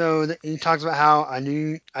so he talks about how I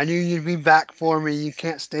knew you'd be back for me. You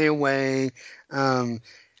can't stay away.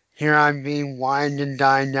 Here I'm being wined and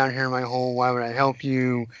dined down here in my hole. Why would I help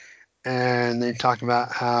you? And they talked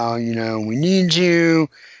about how, we need you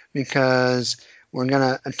because we're going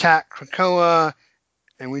to attack Krakoa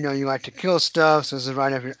and we know you like to kill stuff, so this is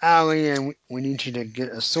right up your alley, and we need you to get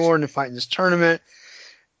a sword and fight in this tournament.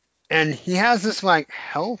 And he has this like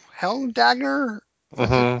hell dagger.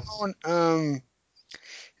 Mm-hmm.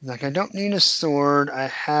 He's like, I don't need a sword. I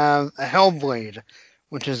have a hellblade,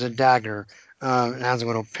 which is a dagger. It has a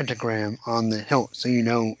little pentagram on the hilt, so you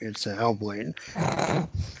know it's a hellblade.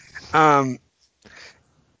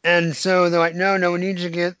 And so they're like, no, we need you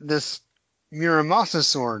to get this Muramasa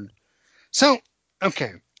sword. So,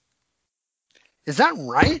 okay. Is that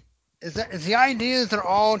right? Is the idea that they're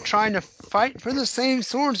all trying to fight for the same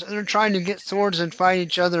swords, or they're trying to get swords and fight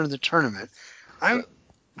each other in the tournament?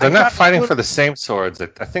 They're not fighting for the same swords. I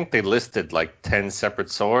think they listed like 10 separate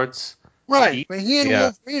swords. Right, but he and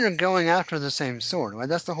Wolverine are going after the same sword. Right?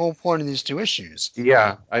 That's the whole point of these two issues.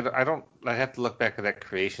 Yeah, I have to look back at that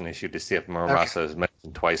creation issue to see if Muramasa is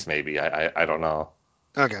mentioned twice. Maybe I don't know.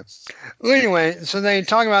 Okay. Well, anyway, so they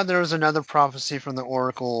talk about there was another prophecy from the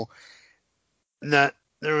Oracle that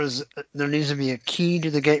there needs to be a key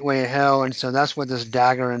to the gateway of hell, and so that's what this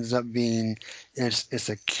dagger ends up being. It's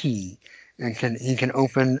a key, and he can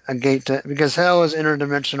open a gate to, because hell is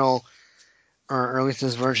interdimensional. Or at least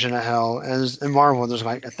this version of hell. As in Marvel, there's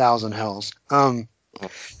like 1,000 hells. But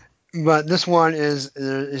this one is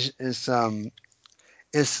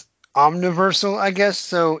omniversal, I guess.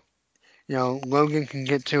 So, Logan can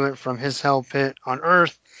get to it from his hell pit on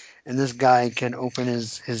Earth, and this guy can open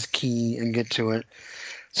his key and get to it.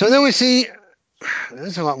 So then we see,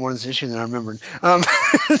 there's a lot more in this issue than I remembered.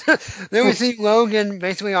 Then we see Logan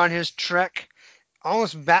basically on his trek,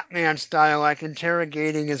 almost Batman style, like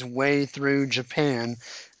interrogating his way through Japan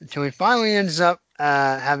until he finally ends up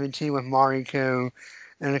having tea with Mariko.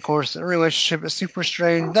 And of course, the relationship is super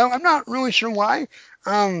strained, though I'm not really sure why.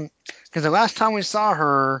 Because the last time we saw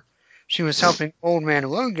her, she was helping Old Man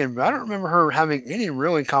Logan, but I don't remember her having any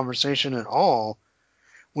really conversation at all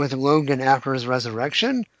with Logan after his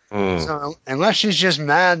resurrection. So unless she's just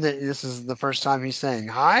mad that this is the first time he's saying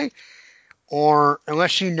hi, or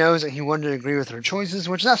unless she knows that he wouldn't agree with her choices,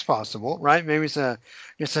 which that's possible, right? Maybe it's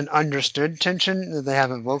just an understood tension that they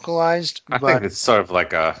haven't vocalized. I think it's sort of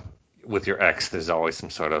like with your ex, there's always some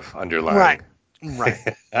sort of underlying right.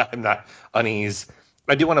 not unease.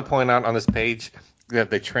 I do want to point out on this page that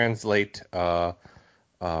they translate the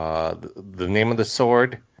name of the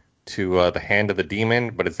sword to the hand of the demon,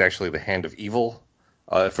 but it's actually the hand of evil.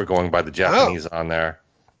 If we're going by the Japanese on there.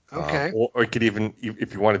 Okay. Or you could even,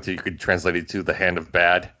 if you wanted to, you could translate it to the hand of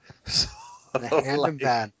bad. So, the hand of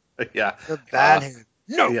bad. Yeah. The bad hand.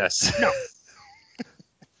 No. Yes. No.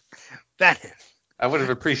 Bad hand. I would have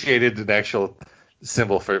appreciated an actual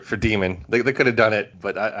symbol for demon. They could have done it,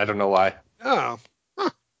 but I don't know why. Oh. Huh.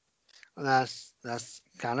 Well, that's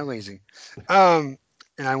kind of lazy.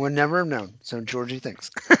 And I would never have known. So Georgie,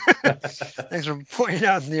 thanks. Thanks for pointing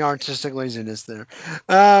out the artistic laziness there.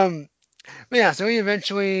 But yeah, so he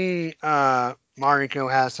eventually,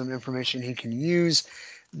 Mariko has some information he can use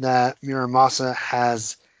that Muramasa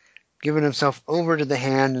has given himself over to the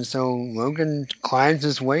hand, and so Logan climbs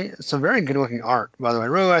his way. It's a very good looking art, by the way. I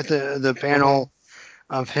really like the panel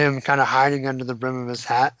of him kind of hiding under the brim of his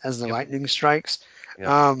hat as the lightning strikes.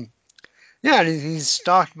 And he's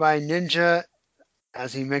stalked by ninja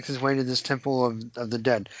as he makes his way to this temple of the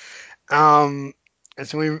dead. And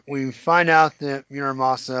so we find out that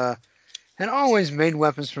Muramasa had always made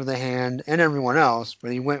weapons for the hand and everyone else,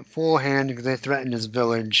 but he went full hand because they threatened his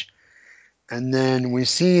village. And then we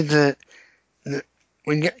see that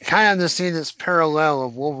we get kind of the scene that's parallel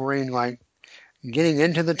of Wolverine like getting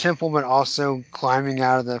into the temple, but also climbing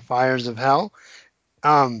out of the fires of hell.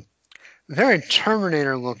 Very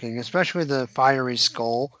Terminator looking, especially the fiery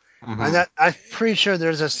skull. And I'm pretty sure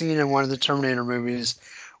there's a scene in one of the Terminator movies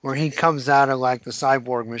where he comes out of like the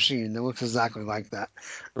cyborg machine that looks exactly like that.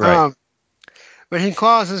 Right. But he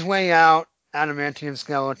claws his way out, adamantium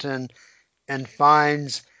skeleton, and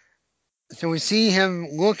finds. So we see him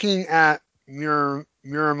looking at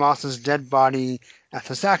Muramasa's dead body at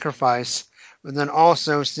the sacrifice, but then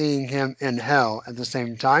also seeing him in hell at the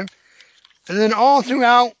same time. And then all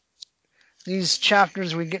throughout these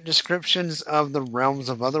chapters, we get descriptions of the realms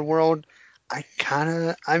of Otherworld.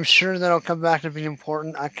 I'm sure that'll come back to be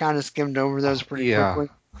important. I kind of skimmed over those pretty quickly.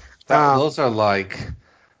 Those are like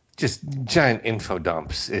just giant info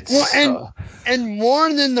dumps. It's and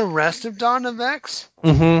more than the rest of Dawn of X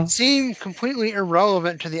seem completely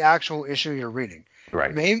irrelevant to the actual issue you're reading.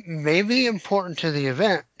 Right. Maybe important to the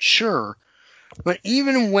event, sure, but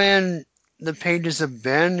even when the pages have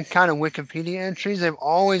been kind of Wikipedia entries, they've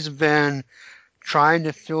always been trying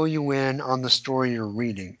to fill you in on the story you're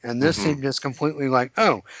reading. And this seemed just completely like,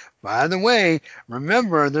 oh, by the way,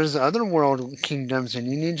 remember there's other world kingdoms and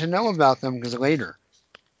you need to know about them because later.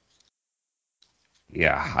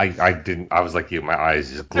 Yeah, I didn't. I was like you. My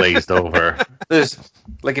eyes just glazed over. There's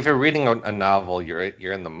like if you're reading a novel, you're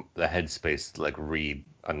in the headspace to like read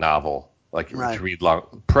a novel, like Right. to read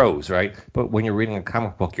long prose, right? But when you're reading a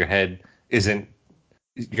comic book, your head isn't.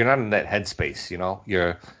 You're not in that headspace. You know,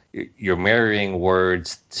 you're marrying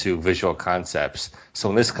words to visual concepts. So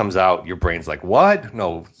when this comes out, your brain's like, "What?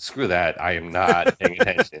 No, screw that. I am not paying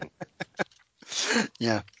attention."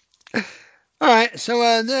 Yeah. All right,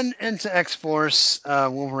 so then into X-Force,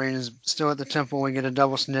 Wolverine is still at the temple. We get a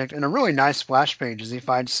double snick and a really nice splash page as he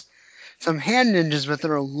fights some hand ninjas, but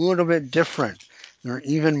they're a little bit different. They're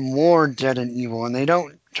even more dead and evil, and they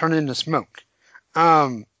don't turn into smoke.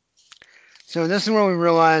 So this is where we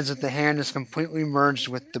realize that the hand is completely merged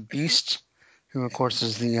with the Beast, who of course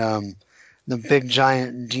is the big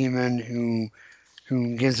giant demon who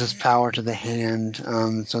gives his power to the hand.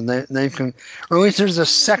 So they can, or at least there's a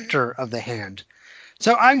sector of the hand.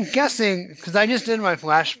 So I'm guessing, because I just did my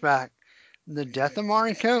flashback, the death of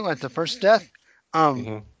Mariko, like the first death,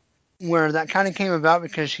 where that kind of came about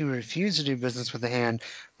because she refused to do business with the hand.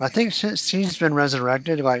 But I think since she's been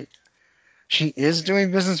resurrected, like she is doing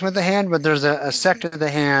business with the hand, but there's a sector of the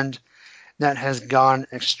hand that has gone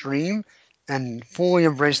extreme and fully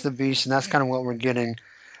embraced the Beast, and that's kind of what we're getting.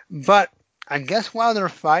 But I guess while they're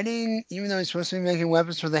fighting, even though he's supposed to be making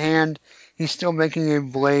weapons for the hand, he's still making a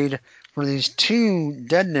blade for these two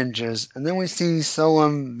dead ninjas. And then we see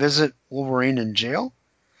Solem visit Wolverine in jail,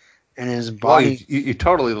 and his body. Well, you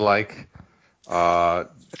totally like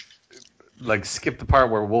skip the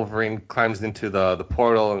part where Wolverine climbs into the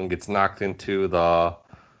portal and gets knocked into the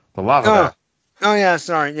lava. Oh yeah,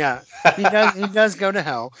 sorry, yeah, he does go to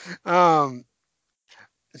hell.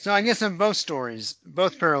 So I guess in both stories,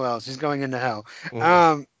 both parallels, he's going into hell.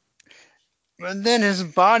 But then his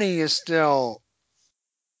body is still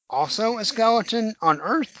also a skeleton on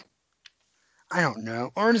Earth? I don't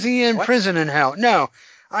know. Or is he in prison in hell? No.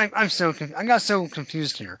 I got so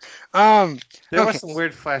confused here. There was some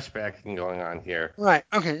weird flashbacking going on here. Right.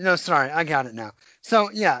 Okay. No, sorry. I got it now. So,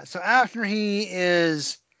 yeah. So after he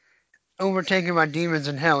is overtaken by demons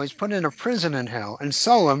in hell, he's put in a prison in hell, and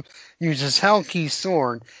Solem uses Hellkey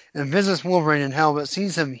sword and visits Wolverine in hell, but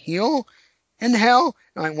sees him heal in hell,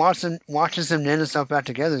 and like watches him knit himself back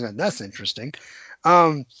together. He's like, that's interesting.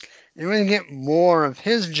 And we get more of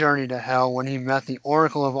his journey to hell when he met the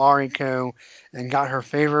Oracle of Ariko and got her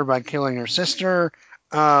favor by killing her sister.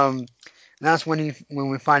 And that's when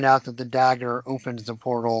we find out that the dagger opens the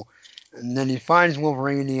portal, and then he finds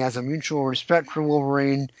Wolverine. He has a mutual respect for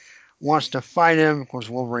Wolverine, wants to fight him. Of course,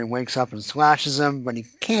 Wolverine wakes up and slashes him, but he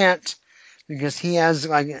can't because he has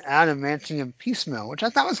like an adamantium piecemeal, which I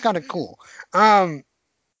thought was kind of cool.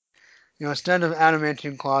 Instead of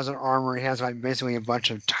adamantium claws and armor, he has like basically a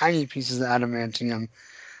bunch of tiny pieces of adamantium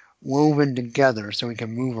woven together so he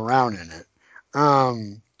can move around in it.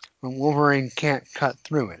 But Wolverine can't cut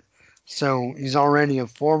through it. So he's already a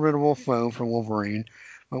formidable foe for Wolverine.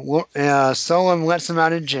 But Solem lets him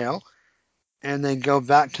out of jail, and they go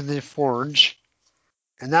back to the forge.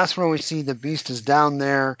 And that's where we see the Beast is down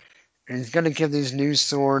there, and he's going to give these new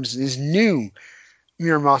swords, these new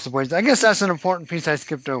Muramasa blades. I guess that's an important piece I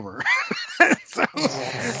skipped over.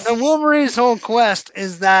 So Wolverine's whole quest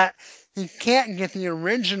is that he can't get the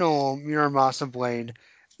original Muramasa blade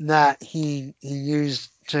that he used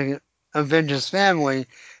to avenge his family,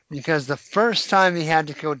 because the first time he had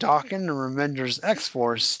to kill Daken and Remender's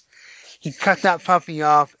X-Force, he cut that puppy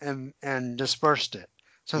off and dispersed it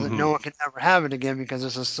so that no one can ever have it again, because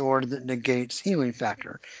it's a sword that negates healing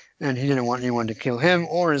factor. And he didn't want anyone to kill him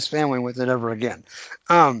or his family with it ever again.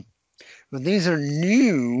 But these are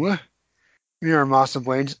new Muramasa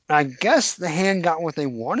blades. I guess the hand got what they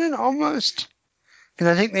wanted almost, because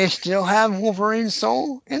I think they still have Wolverine's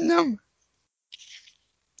soul in them.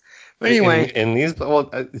 But anyway, in these,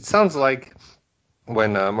 it sounds like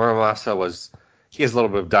when Muramasa he has a little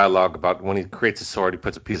bit of dialogue about when he creates a sword, he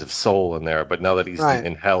puts a piece of soul in there. But now that he's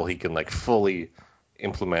in hell, he can like fully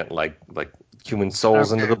implement like human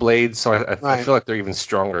souls into the blades. So I feel like they're even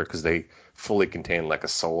stronger because they fully contain like a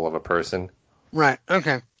soul of a person. Right.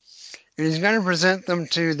 Okay. And he's going to present them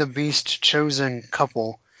to the Beast chosen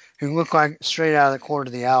couple, who look like straight out of the Court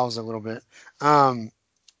of the Owls a little bit.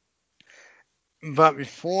 But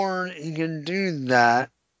before he can do that,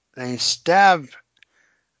 they stab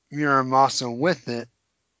Muramasa with it.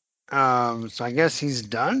 So I guess he's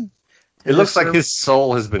done. It looks like his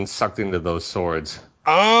soul has been sucked into those swords.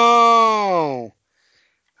 Oh!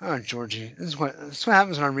 Oh, Georgie, this is what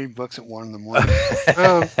happens when I read books at 1 in the morning.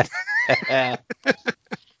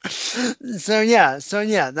 So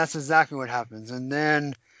yeah, that's exactly what happens. And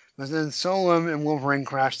then Solem and Wolverine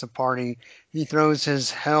crash the party. He throws his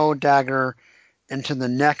Hell dagger into the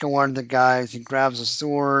neck of one of the guys. He grabs a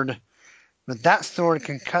sword, but that sword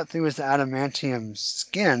can cut through his adamantium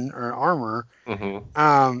skin or armor. Mm-hmm.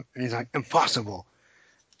 And he's like, impossible.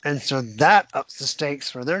 And so that ups the stakes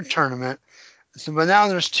for their tournament. So, but now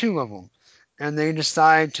there's 2 of them, and they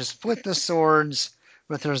decide to split the swords,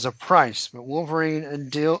 but there's a price. But Wolverine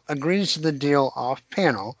agrees to the deal off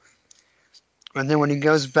panel. And then when he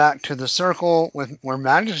goes back to the circle where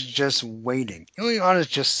Magnus is just waiting, Illyana's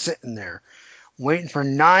just sitting there, waiting for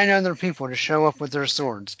 9 other people to show up with their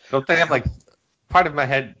swords. Don't they have like part of my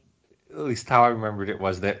head? At least how I remembered it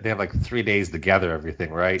was that they have like 3 days to gather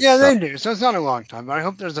everything, right? Yeah, they do. So it's not a long time, but I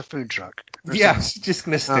hope there's a food truck. Yeah, she's just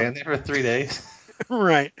gonna stand there for 3 days.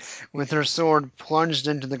 Right, with her sword plunged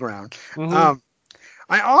into the ground. Mm-hmm.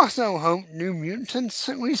 I also hope New Mutants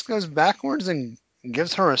at least goes backwards and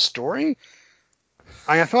gives her a story.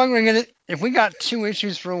 I feel like we're gonna, if we got 2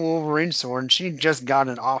 issues for Wolverine sword and she just got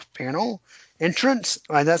an off-panel entrance,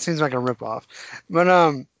 that seems like a ripoff. But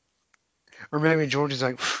or maybe Georgie's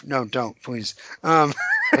like, no, don't, please.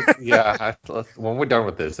 Yeah, when we're done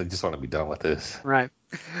with this, I just want to be done with this. Right.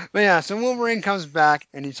 But yeah, so Wolverine comes back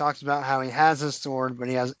and he talks about how he has his sword, but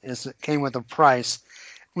it came with a price,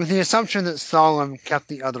 with the assumption that Solem kept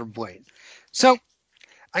the other blade. So,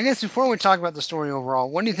 I guess before we talk about the story overall,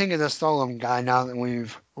 what do you think of this Solem guy now that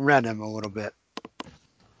we've read him a little bit?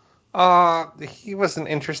 He was an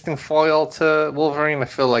interesting foil to Wolverine. I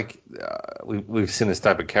feel like we've seen this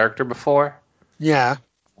type of character before. Yeah.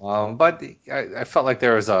 But I felt like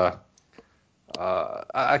there was I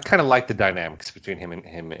kind of like the dynamics between him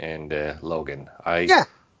and Logan. I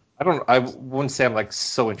wouldn't say I'm like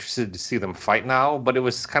so interested to see them fight now, but it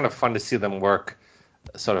was kind of fun to see them work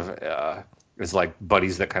sort of as like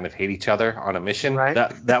buddies that kind of hate each other on a mission. Right.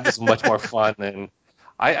 That was much more fun, and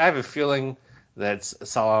I have a feeling that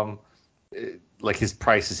Solem, like his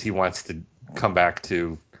price is he wants to come back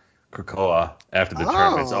to Krakoa after the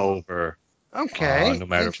tournament's over. Okay. No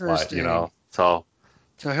matter what, you know. So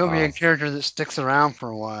he'll be a character that sticks around for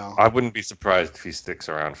a while. I wouldn't be surprised if he sticks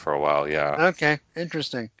around for a while, yeah. Okay,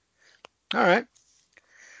 interesting. All right.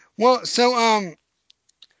 Well, so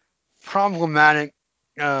problematic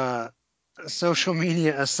social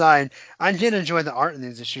media aside, I did enjoy the art in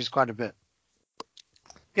these issues quite a bit.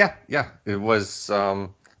 Yeah. It was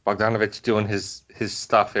Bogdanovich doing his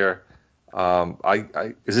stuff here.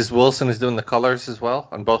 Is this Wilson is doing the colors as well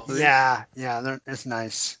on both of these? Yeah, it's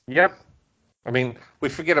nice. Yep. I mean, we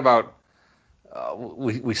forget about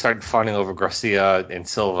we started fawning over Garcia and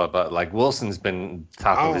Silva, but like Wilson's been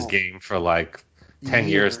top of his game for like 10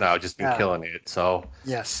 years now, just been killing it. So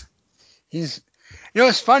yes, it's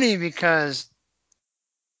funny because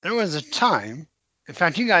there was a time. In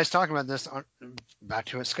fact, you guys talk about this back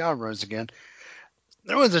to Scalabros again.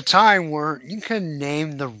 There was a time where you could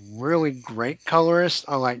name the really great colorist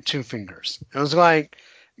on like 2 fingers. It was like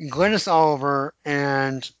Glynis Oliver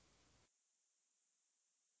and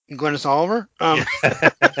Glynis Oliver. I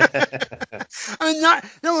mean,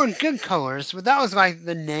 there were good colors, but that was like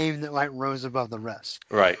the name that like rose above the rest.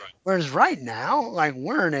 Right. Whereas right now, like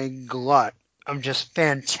we're in a glut of just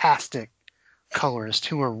fantastic colorists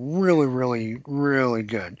who are really, really, really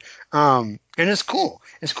good. And it's cool.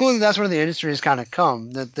 It's cool that that's where the industry has kind of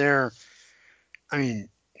come. That I mean,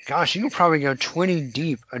 gosh, you can probably go 20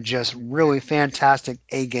 deep of just really fantastic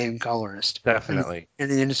A-game colorists. Definitely. In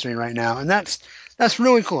the industry right now. And that's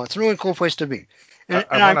really cool. It's a really cool place to be. And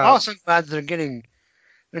I'm also glad that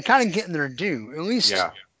they're kind of getting their due, at least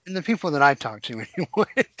in the people that I talk to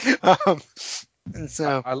anyway. And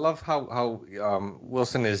so I love how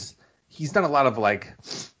Wilson is. He's done a lot of like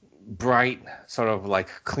bright, sort of like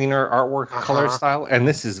cleaner artwork color style, and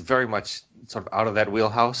this is very much sort of out of that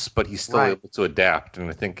wheelhouse. But he's still able to adapt, and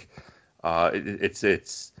I think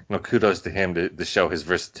it's kudos to him to show his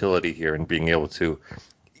versatility here and being able to,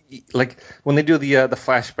 like when they do the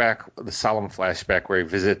flashback, the solemn flashback where he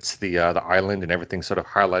visits the island and everything's sort of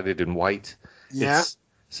highlighted in white. Yeah.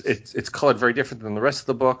 It's colored very different than the rest of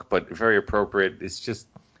the book, but very appropriate. It's just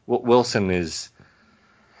Wilson is.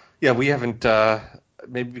 Yeah, we haven't.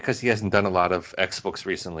 Maybe because he hasn't done a lot of X books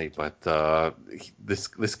recently, but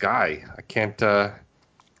this guy, I can't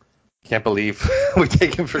believe we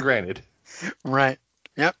take him for granted. Right.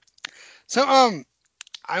 Yep. So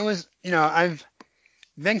I've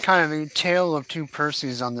been kind of a tale of 2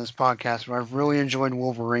 Percys on this podcast where I've really enjoyed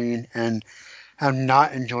Wolverine and have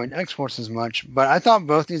not enjoyed X-Force as much, but I thought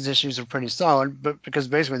both these issues are pretty solid, but because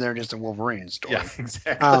basically they're just a Wolverine story. Yeah,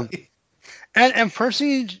 exactly. And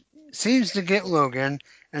Percy seems to get Logan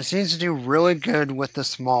and seems to do really good with the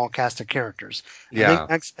small cast of characters. Yeah. I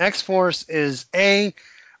think X-Force is I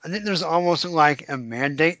think there's almost like a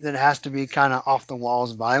mandate that has to be kind of off the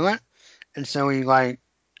walls violent. And so I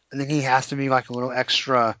think he has to be like a little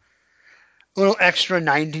extra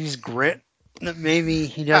 90s grit that maybe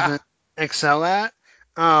he doesn't excel at.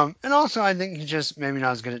 And also I think he's just maybe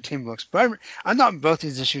not as good at team books. But I thought both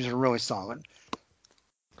these issues are really solid.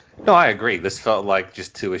 No, I agree. This felt like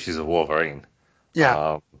just 2 issues of Wolverine.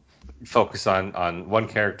 Yeah. Focus on one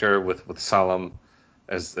character with Solemn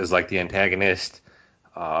as like the antagonist.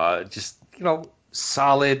 Just,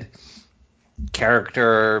 solid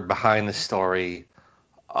character behind the story.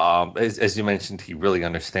 As you mentioned, he really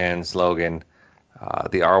understands Logan.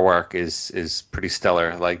 The artwork is pretty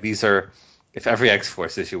stellar. Like, these are, if every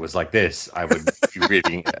X-Force issue was like this, I would be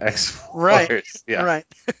reading X-Force. Right. Yeah. Right.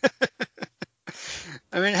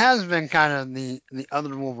 I mean, it has been kind of the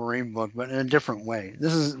other Wolverine book, but in a different way.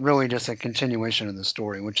 This is really just a continuation of the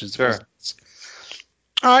story, which is sure.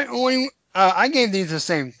 All right. Well, I gave these the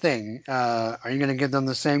same thing. Are you going to give them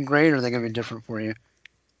the same grade, or are they going to be different for you?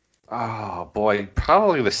 Oh boy,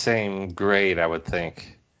 probably the same grade, I would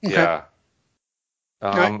think. Okay. Yeah.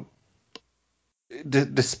 Right.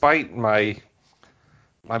 Despite my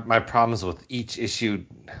problems with each issue,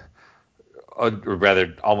 or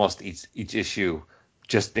rather, almost each issue,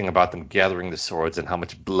 just being about them gathering the swords and how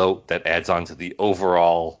much bloat that adds on to the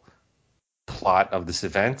overall plot of this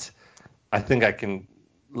event, I think I can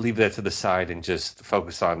leave that to the side and just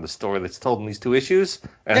focus on the story that's told in these 2 issues.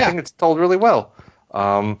 And I think it's told really well.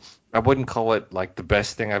 I wouldn't call it like the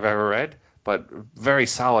best thing I've ever read, but very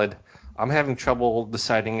solid. I'm having trouble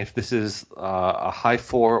deciding if this is a high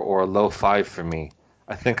 4 or a low 5 for me.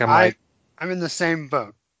 I think I'm in the same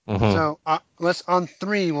boat. Mm-hmm. So let's on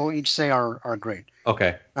 3, we'll each say our grade.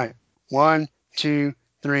 Okay. All right. 1, 2,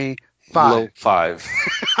 3, 5. Low 5.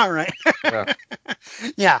 All right.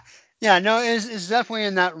 Yeah. Yeah. No, it's definitely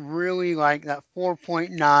in that really like that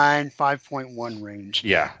 4.9, 5.1 range.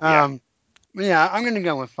 Yeah. Yeah, I'm going to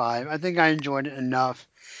go with 5. I think I enjoyed it enough.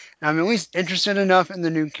 I'm at least interested enough in the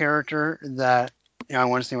new character that I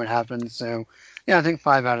want to see what happens. So, yeah, I think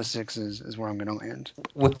 5 out of 6 is where I'm going to land.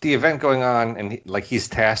 With the event going on, and he's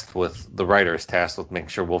tasked with, the writer is tasked with making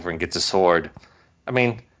sure Wolverine gets a sword. I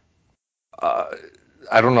mean,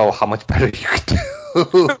 I don't know how much better you could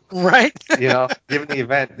do. Right? Given the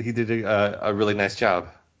event, he did a really nice job.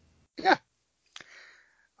 Yeah.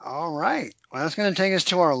 All right. Well, that's going to take us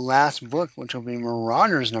to our last book, which will be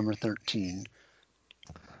Marauders number 13.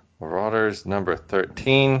 Marauders number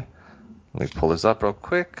 13. Let me pull this up real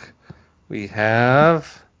quick. We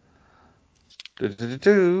have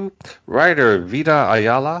writer Vida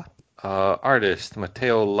Ayala, artist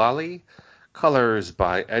Matteo Lally, colors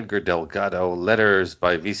by Edgar Delgado, letters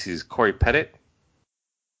by VC's Corey Pettit,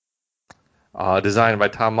 designed by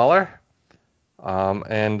Tom Muller.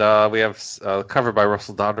 And we have a cover by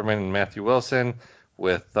Russell Dodderman and Matthew Wilson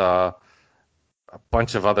with a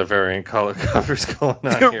bunch of other variant color covers going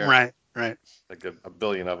on here. Right. Like a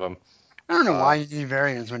billion of them. I don't know why you need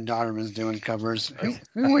variants when Dodderman's doing covers.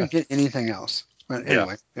 Who would get anything else? But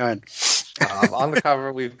anyway, Go ahead. On the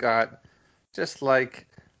cover, we've got just like,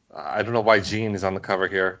 I don't know why Jean is on the cover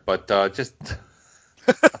here, but just...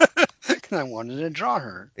 Because I wanted to draw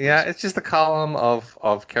her. Yeah, it's just a column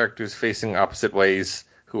of characters facing opposite ways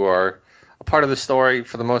who are a part of the story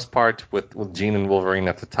for the most part, with Jean and Wolverine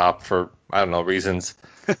at the top for, I don't know, reasons.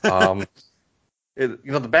 The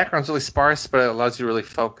background's really sparse, but it allows you to really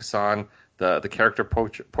focus on the character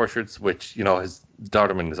portraits, which,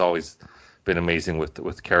 Dodderman has always been amazing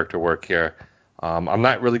with character work here. I'm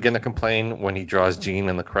not really going to complain when he draws Jean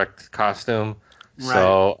in the correct costume,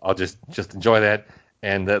 so I'll just enjoy that.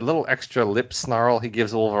 And that little extra lip snarl he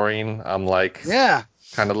gives Wolverine, I'm like,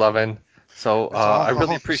 kind of loving. So I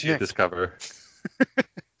really appreciate this cover.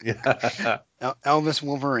 Yeah. Elvis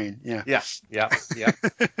Wolverine. Yeah. Yeah.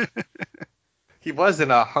 He was in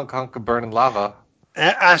a Hunk of Burning Lava.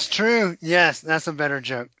 That's true. Yes, that's a better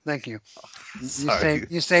joke. Thank you.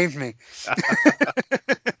 You saved me.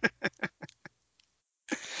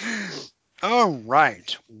 All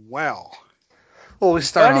right. Well, we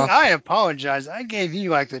start off. I apologize. I gave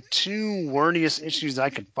you like the 2 wordiest issues I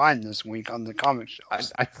could find this week on the comic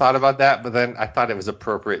shelves. I thought about that, but then I thought it was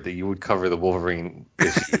appropriate that you would cover the Wolverine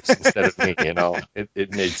issues instead of me.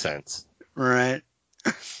 It made sense. Right.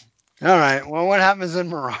 All right. Well, what happens in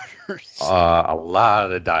Marauders? A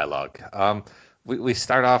lot of dialogue. we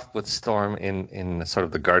start off with Storm in sort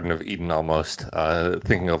of the Garden of Eden almost,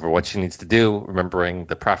 thinking over what she needs to do, remembering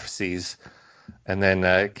the prophecies, and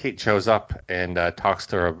then Kate shows up and talks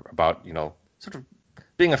to her about, sort of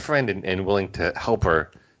being a friend and willing to help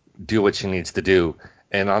her do what she needs to do.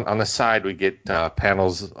 And on the side, we get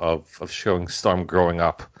panels of showing Storm growing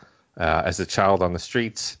up as a child on the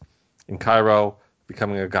streets in Cairo,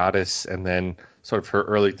 becoming a goddess, and then sort of her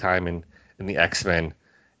early time in the X-Men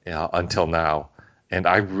until now. And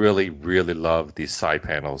I really, really love these side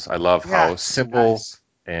panels. I love how simple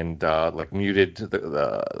and like muted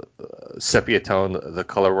the sepia tone, the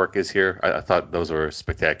color work is here. I thought those were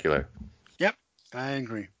spectacular. Yep, I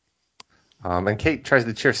agree. And Kate tries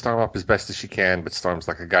to cheer Storm up as best as she can, but Storm's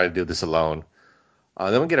like, I got to do this alone.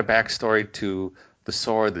 Then we get a backstory to the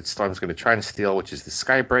sword that Storm's going to try and steal, which is the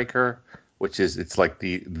Skybreaker, it's like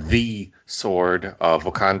the sword of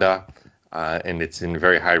Wakanda, and it's in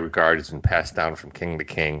very high regard. It's been passed down from king to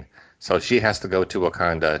king. So she has to go to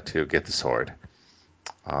Wakanda to get the sword.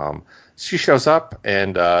 She shows up,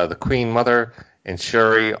 and the Queen Mother and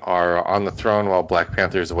Shuri are on the throne while Black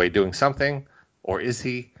Panther is away doing something. Or is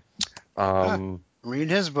he? Read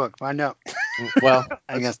his book, find out. Well,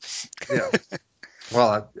 I guess. Yeah.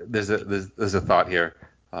 Well, there's a thought here.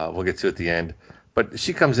 We'll get to at the end. But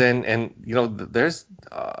she comes in, and there's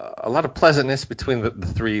a lot of pleasantness between the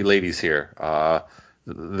three ladies here.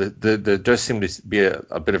 There does seem to be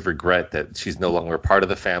a bit of regret that she's no longer part of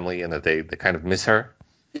the family, and that they kind of miss her,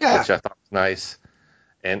 which I thought was nice.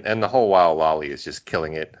 And the whole while Lolly is just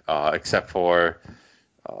killing it, except for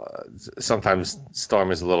sometimes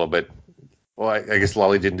Storm is a little bit. Well, I guess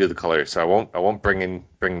Lolly didn't do the color, so I won't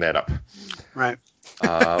bring that up. Right.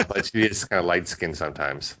 But she is kind of light skinned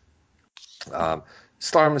sometimes.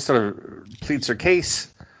 Storm sort of pleads her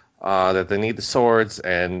case that they need the swords,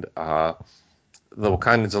 and the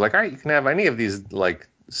Wakandans are like, all right, you can have any of these like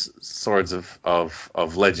swords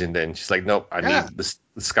of legend, and she's like, nope, I need the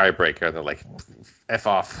Skybreaker. And they're like, F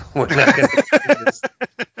off. We're not gonna do this.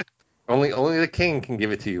 Only the king can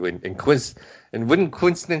give it to you, and wouldn't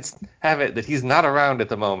coincidence have it that he's not around at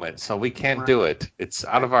the moment, so we can't do it. It's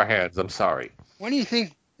out of our hands. I'm sorry. What do you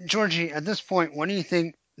think, Georgie, at this point, what do you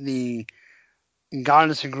think the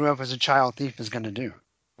goddess who grew up as a child thief is going to do?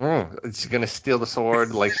 She's going to steal the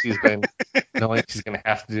sword like she's been knowing she's going to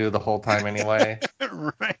have to do the whole time anyway.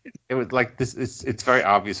 Right. It was like this. It's very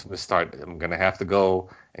obvious from the start. I'm going to have to go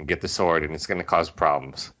and get the sword, and it's going to cause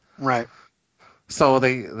problems. Right. So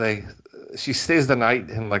she stays the night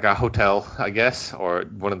in like a hotel, I guess, or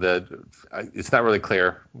one of the. It's not really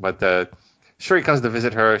clear, but Shuri comes to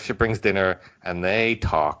visit her. She brings dinner, and they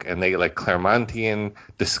talk, and they like Claremontian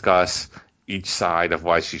discuss each side of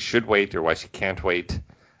why she should wait or why she can't wait.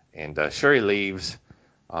 And Shuri leaves.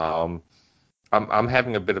 I'm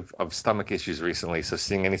having a bit of stomach issues recently, so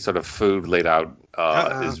seeing any sort of food laid out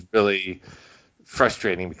is really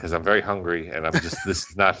frustrating because I'm very hungry, and I'm just this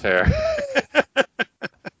is not fair.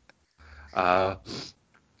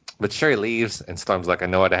 But Shuri leaves, and Storm's like, I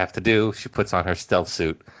know what I have to do. She puts on her stealth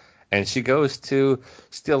suit, and she goes to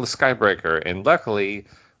steal the Skybreaker. And luckily,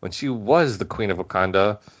 when she was the Queen of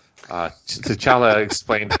Wakanda, T'Challa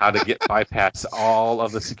explained how to bypass all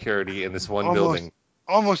of the security in this one building.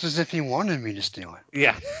 Almost as if he wanted me to steal it.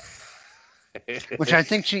 Yeah. Which I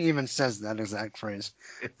think she even says that exact phrase.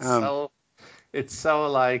 It's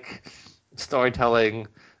so like storytelling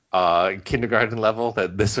kindergarten level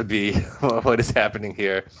that this would be what is happening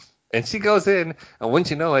here. And she goes in, and once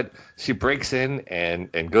you know it, she breaks in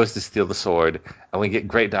and goes to steal the sword. And we get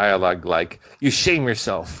great dialogue like, you shame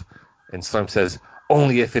yourself. And Storm says,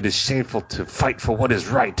 only if it is shameful to fight for what is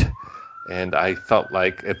right. And I felt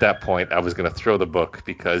like at that point I was going to throw the book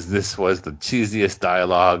because this was the cheesiest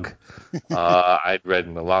dialogue I'd read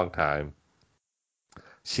in a long time.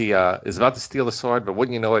 She is about to steal the sword, but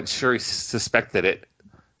wouldn't you know it, Shuri suspected it,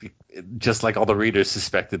 just like all the readers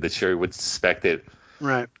suspected that Shuri would suspect it.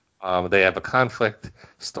 Right. They have a conflict.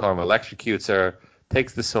 Storm electrocutes her,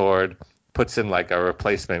 takes the sword, puts in like a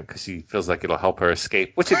replacement because she feels like it'll help her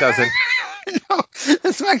escape, which it doesn't. No,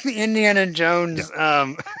 it's like the Indiana Jones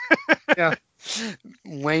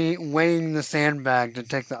weighing the sandbag to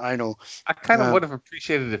take the idol. I kind of would have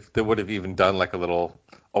appreciated if they would have even done like a little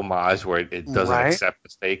homage where it doesn't accept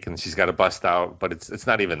mistake and she's got to bust out, but it's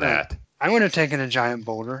not even that. I would have taken a giant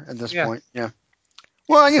boulder at this point. Yeah.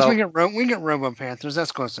 Well, I guess we get Robo Panthers.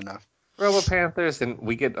 That's close enough. Robo Panthers, and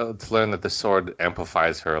we get to learn that the sword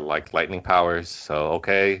amplifies her like lightning powers. So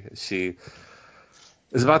okay, she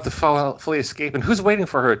is about to fully escape, and who's waiting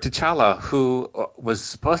for her? T'Challa, who was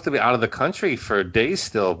supposed to be out of the country for days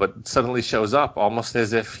still, but suddenly shows up, almost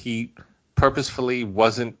as if he purposefully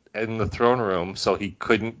wasn't in the throne room, so he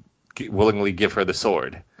couldn't willingly give her the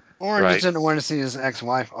sword. Or he just didn't want to see his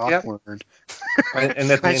ex-wife awkward. Yep.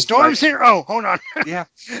 And at the end, Storm's here. Oh, hold on. Yeah.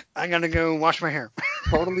 I gotta go wash my hair.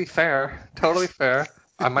 Totally fair. Totally fair.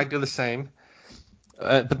 I might do the same.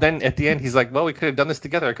 But then at the end, he's like, well, we could have done this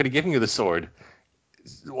together. I could have given you the sword.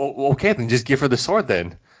 Well, okay, then just give her the sword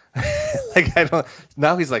then. Like, I don't.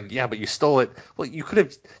 Now he's like, yeah, but you stole it. Well, you could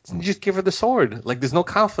have just give her the sword. Like, there's no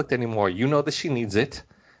conflict anymore. You know that she needs it.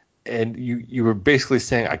 And you were basically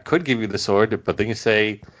saying, I could give you the sword, but then you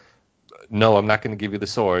say, no, I'm not going to give you the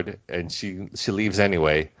sword. And she leaves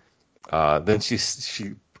anyway. Then she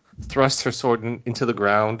thrusts her sword into the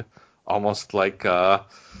ground, almost like the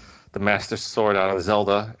Master Sword out of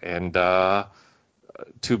Zelda, and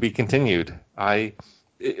to be continued.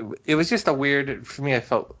 It was just a weird, for me, I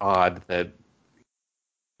felt odd that,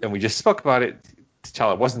 and we just spoke about it,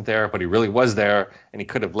 T'Challa wasn't there, but he really was there, and he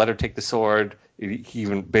could have let her take the sword. He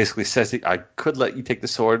even basically says, I could let you take the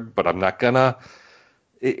sword, but I'm not gonna.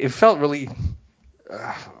 It felt really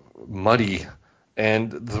muddy.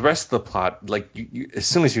 And the rest of the plot, like, you, as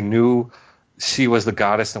soon as you knew she was the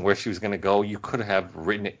goddess and where she was going to go, you could have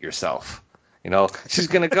written it yourself. You know, she's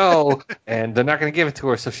going to go, and they're not going to give it to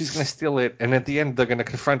her, so she's going to steal it, and at the end, they're going to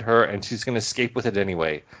confront her, and she's going to escape with it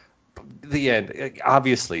anyway. The end,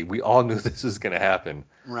 obviously, we all knew this was going to happen.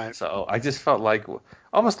 Right. So I just felt like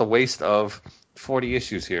almost a waste of 40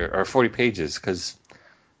 issues here, or 40 pages, because...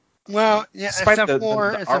 Well, yeah, except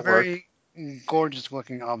for it's artwork, a very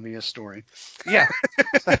gorgeous-looking, obvious story. Yeah.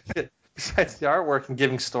 Besides the artwork and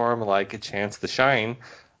giving Storm, like, a chance to shine,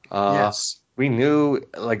 Yes. we knew,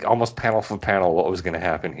 like, almost panel for panel what was going to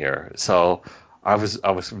happen here. So I was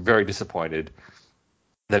very disappointed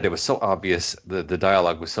that it was so obvious. The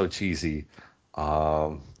dialogue was so cheesy.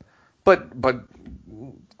 But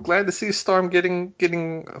glad to see Storm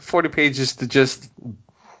getting 40 pages to just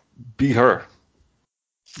be her.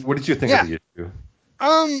 What did you think of the issue?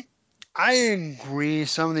 I agree.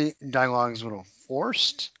 Some of the dialogue is a little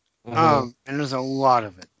forced. Mm-hmm. And there's a lot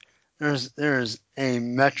of it. There's a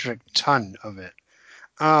metric ton of it.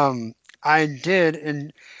 I did,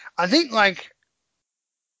 and I think like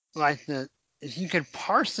if you could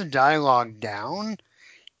parse the dialogue down,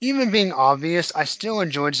 even being obvious, I still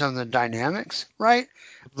enjoyed some of the dynamics, right?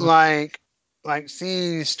 Mm-hmm. Like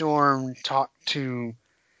seeing Storm talk to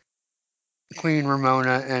Queen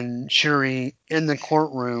Ramona and Shuri in the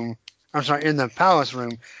courtroom. I'm sorry, in the palace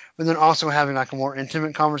room, but then also having like a more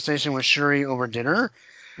intimate conversation with Shuri over dinner.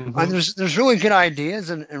 Mm-hmm. There's really good ideas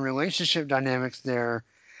and relationship dynamics there.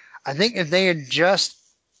 I think if they had just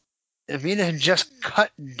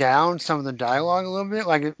cut down some of the dialogue a little bit,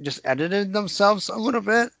 like it just edited themselves a little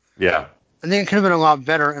bit, yeah, I think it could have been a lot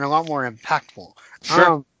better and a lot more impactful.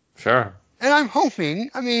 Sure. And I'm hoping.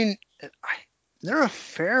 I mean, they're a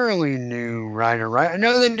fairly new writer, right? I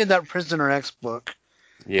know they did that Prisoner X book.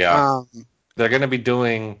 Yeah. They're going to be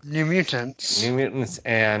doing New Mutants.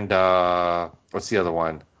 And what's the other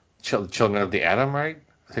one? Children of the Atom, right?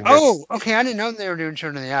 Okay. I didn't know they were doing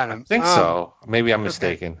Children of the Atom. I think so. Maybe I'm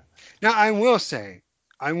mistaken. Okay. Now, I will say,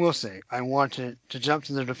 I want to jump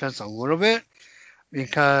to their defense a little bit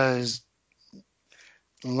because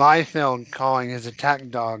Liefeld calling his attack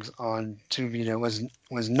dogs on Tuvita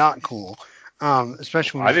was not cool.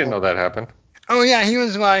 Especially I didn't know that happened. Oh yeah, he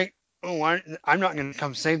was like, "Oh, I'm not going to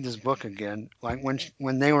come save this book again." Like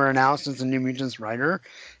when they were announced as the New Mutants writer,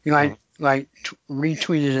 he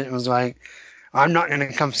retweeted it and was like, "I'm not going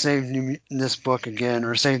to come save this book again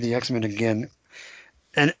or save the X-Men again."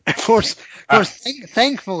 And of course,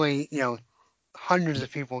 thankfully, hundreds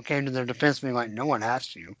of people came to their defense, being like, "No one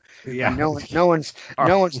asked you. Yeah, no one's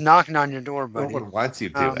knocking on your door, buddy. No one wants you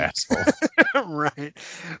to, asshole." Right,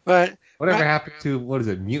 but whatever happened to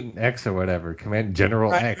Mutant X or whatever,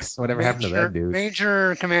 General X? Whatever happened to that dude?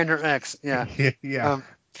 Major Commander X. Yeah. Yeah.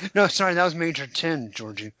 No, sorry, that was Major 10,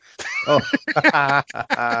 Georgie. Oh.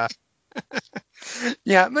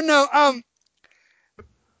 Yeah, but no.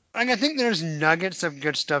 I think there's nuggets of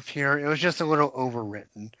good stuff here. It was just a little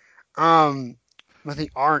overwritten. But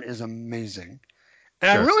the art is amazing.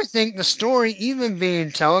 And sure. I really think the story, even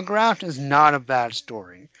being telegraphed, is not a bad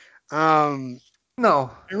story.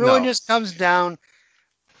 No. It really just comes down.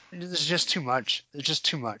 There's just too much. It's just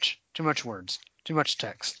too much. Too much words. Too much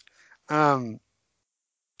text. And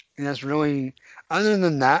that's really. Other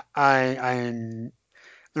than that, there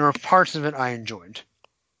were parts of it I enjoyed.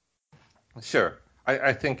 Sure.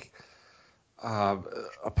 I think a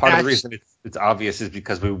part of the reason it's obvious is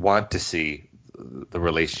because we want to see the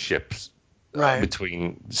relationships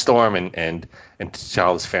between Storm and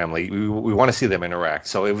T'Challa's family. We want to see them interact.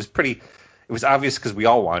 So it was it was obvious because we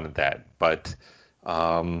all wanted that, but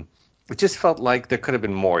it just felt like there could have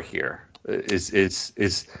been more here.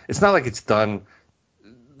 It's not like it's done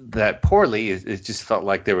that poorly. It just felt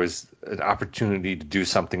like there was an opportunity to do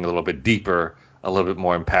something a little bit deeper, a little bit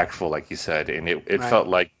more impactful, like you said, and it Right. felt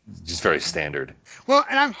like just very standard. Well,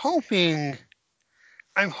 and I'm hoping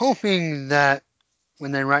that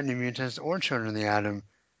when they write New Mutants or Children of the Atom,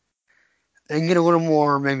 they can get a little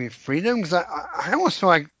more maybe freedom, because I almost feel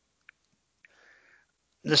like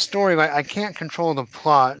the story, like, I can't control the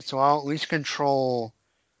plot, so I'll at least control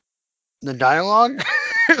the dialogue.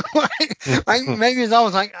 like maybe it's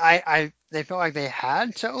almost like they felt like they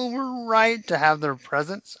had to overwrite to have their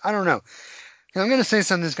presence. I don't know. I'm going to say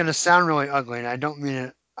something that's going to sound really ugly, and I don't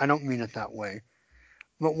mean it that way.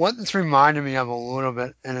 But what this reminded me of a little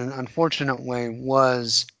bit, in an unfortunate way,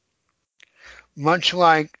 was much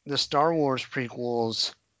like the Star Wars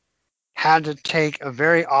prequels had to take a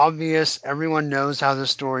very obvious, everyone knows how the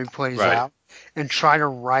story plays Right. out, and try to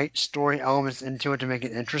write story elements into it to make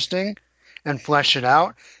it interesting and flesh it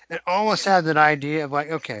out. It almost had that idea of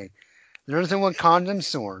like, okay, there's a Wakandan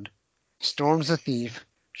sword, Storm's a thief,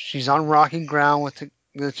 she's on rocky ground with the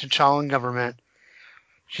T'Chalan government,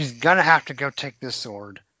 she's gonna have to go take this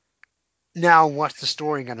sword. Now, what's the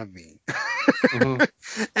story gonna be? Mhm.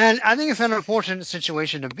 And I think it's an unfortunate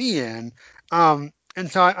situation to be in. And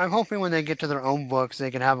so I'm hoping when they get to their own books,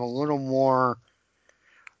 they can have a little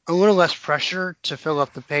less pressure to fill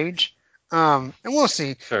up the page. And we'll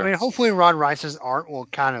see. Sure. I mean, hopefully Rod Rice's art will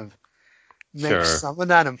kind of make Sure. some of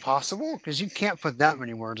that impossible, because you can't put that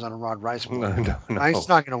many words on a Rod Rice book. No. It's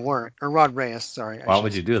not going to work. Or Rod Reyes, sorry. Why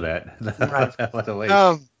would you do that? Right. What a waste.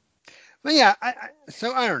 But yeah,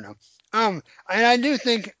 so I don't know. And I do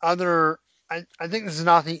think I think this is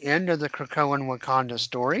not the end of the Krakoan Wakanda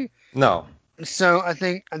story. No. So I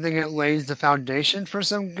think it lays the foundation for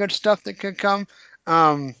some good stuff that could come.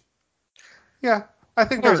 Yeah. I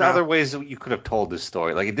think I there's don't know. other ways that you could have told this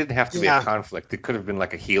story. Like, it didn't have to be Yeah. a conflict. It could have been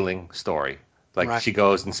like a healing story. Like, Right. she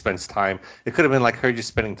goes and spends time. It could have been like her just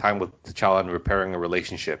spending time with T'Challa and repairing a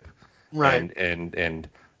relationship. Right. And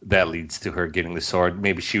that leads to her getting the sword.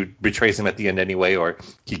 Maybe she betrays him at the end anyway, or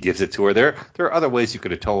he gives it to her. There are other ways you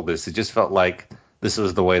could have told this. It just felt like this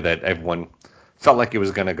was the way that everyone felt like it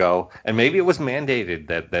was going to go. And maybe it was mandated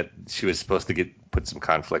that she was supposed to put some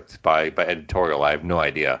conflict by editorial. I have no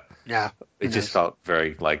idea. Yeah. It just felt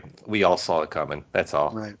very like we all saw it coming. That's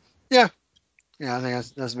all. Right. Yeah. Yeah, I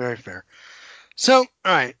think that's very fair. So, all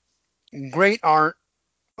right. Great art,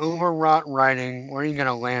 overwrought writing. Where are you going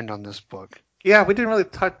to land on this book? Yeah, we didn't really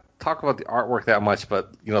talk about the artwork that much,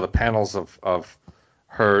 but the panels of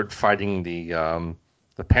her fighting the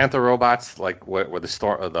Panther robots, like where the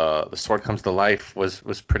sword comes to life,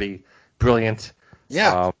 was pretty brilliant.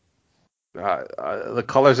 Yeah. The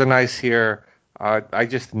colors are nice here. I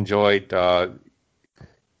just enjoyed. I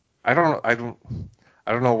don't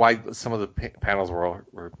know why some of the panels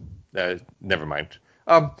were. Never mind.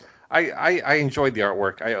 I enjoyed the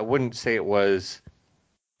artwork. I wouldn't say it was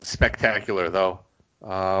spectacular though.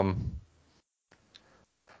 I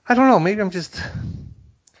don't know. Maybe I'm just.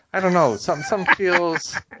 I don't know. Something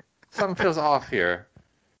feels off here.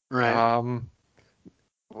 Right.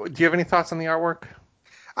 Do you have any thoughts on the artwork?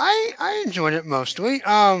 I enjoyed it mostly.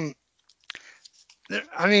 I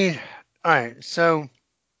mean, all right. So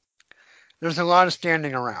there's a lot of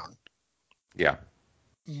standing around, Yeah.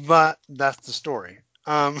 but that's the story.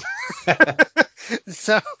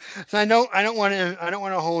 So I don't want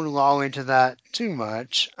to hold Lolly to that too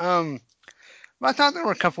much. But I thought there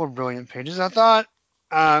were a couple of brilliant pages. I thought,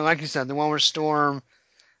 like you said, the one where Storm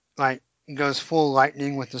like goes full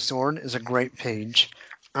lightning with the sword is a great page.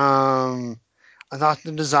 I thought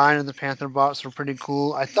the design of the Panther bots were pretty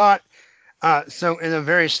cool. I thought so in a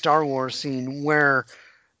very Star Wars scene where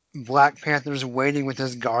Black Panther's waiting with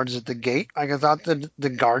his guards at the gate. Like, I thought the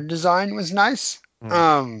guard design was nice.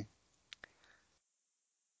 Yeah,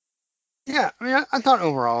 I mean, I thought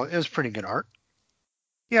overall it was pretty good art.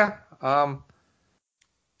 Yeah.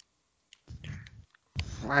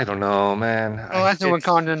 I don't know, man. I like the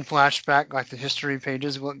Wakandan flashback, like the history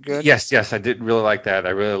pages look good. Yes, I did really like that.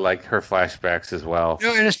 I really liked her flashbacks as well.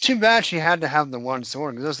 And it's too bad she had to have the one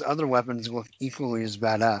sword, because those other weapons look equally as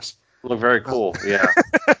badass. Look very cool. Yeah.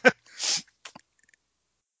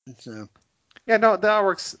 So. Yeah, no, the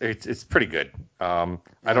artwork's it's pretty good. I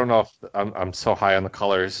don't know if I'm so high on the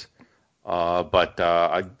colors, but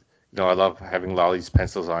I love having Lolly's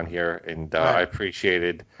pencils on here, and Right. I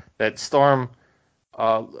appreciated that Storm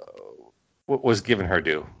was given her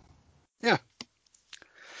due. Yeah.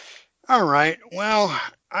 All right. Well,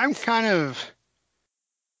 I'm kind of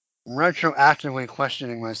retroactively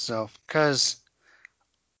questioning myself because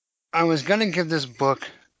I was going to give this book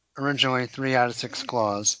originally 3 out of 6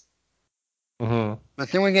 claws. Mm-hmm.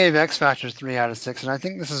 But then we gave X Factor 3 out of 6, and I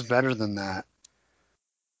think this is better than that.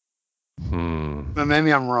 But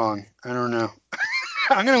maybe I'm wrong. I don't know.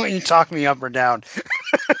 I'm going to let you talk me up or down.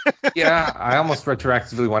 Yeah, I almost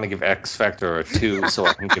retroactively want to give X Factor a 2 so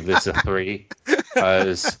I can give this a 3.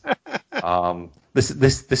 Because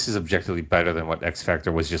this is objectively better than what X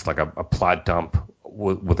Factor was, just like a plot dump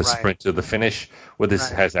with a sprint to the finish, where this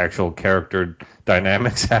has actual character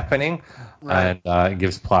dynamics happening, and it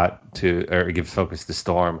gives it gives focus to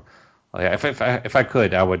Storm. If I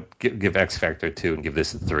could, I would give X Factor 2 and give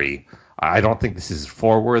this a 3. I don't think this is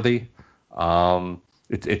 4 worthy.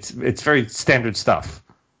 It's very standard stuff.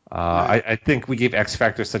 I think we gave X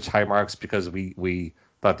Factor such high marks because we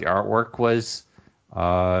thought the artwork was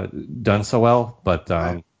done so well, but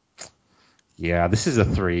yeah, this is a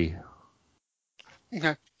 3.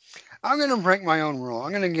 Okay, I'm gonna break my own rule.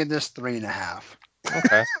 I'm gonna give this 3.5.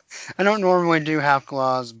 Okay. I don't normally do half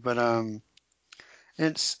claws, but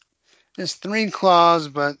it's 3 claws,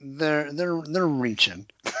 but they're reaching.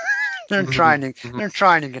 They're trying to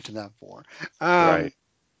get to that 4. Right.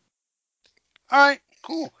 All right,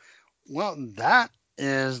 cool. Well, that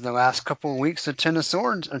is the last couple of weeks of 10 of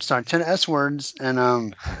Swords. I'm sorry, 10 S words, and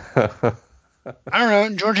I don't know,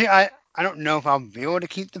 Georgie. I don't know if I'll be able to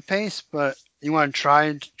keep the pace, but you want to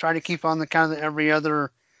try to keep on the kind of every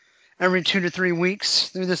 2 to 3 weeks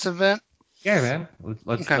through this event. Yeah, man.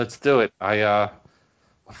 Let's do it.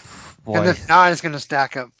 Boy. And if not, it's going to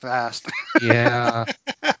stack up fast. Yeah.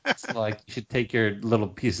 It's like you should take your little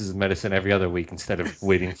pieces of medicine every other week instead of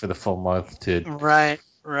waiting for the full month to right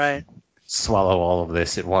swallow all of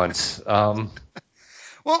this at once. Well,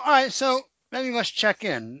 all right, so maybe let's check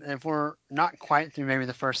in. If we're not quite through maybe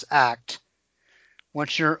the first act,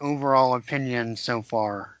 what's your overall opinion so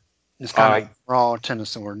far? This kind of overall 10 of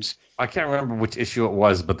Swords. I can't remember which issue it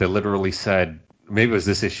was, but they literally said, maybe it was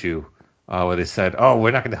this issue, where they said, "Oh,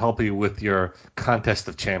 we're not going to help you with your contest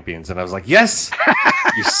of champions," and I was like, "Yes,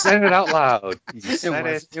 you said it out loud. You said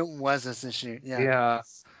it." It was this issue. Yeah. Yeah.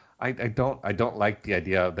 I don't like the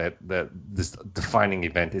idea that this defining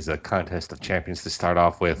event is a contest of champions to start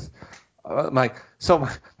off with. My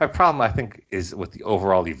problem, I think, is with the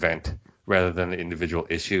overall event rather than the individual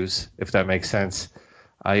issues, if that makes sense.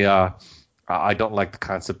 I don't like the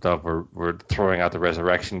concept of we're throwing out the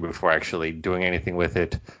resurrection before actually doing anything with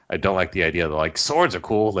it. I don't like the idea that, like, swords are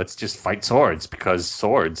cool, let's just fight swords because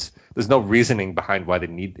swords. There's no reasoning behind why it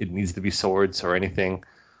needs to be swords or anything.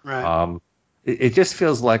 Right. It just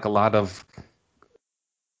feels like a lot of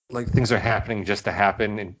like things are happening just to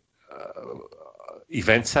happen in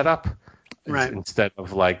event setup, instead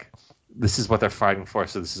of like, this is what they're fighting for,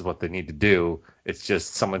 so this is what they need to do. It's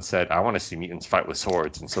just someone said, I want to see mutants fight with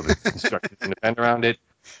swords, and so they constructed an event around it.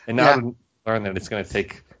 And now to learn that it's going to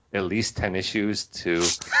take at least 10 issues to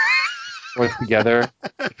work together,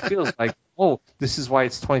 it feels like, oh, this is why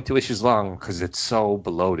it's 22 issues long, because it's so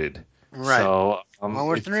bloated. Right. So, well,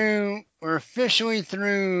 we're officially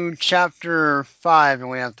through chapter 5, and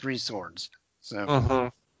we have 3 swords.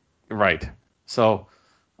 So. Right. So,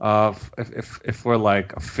 if we're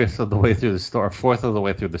like a fifth of the way through the story, a fourth of the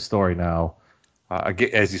way through the story now,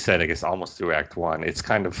 as you said, I guess almost through Act 1, it's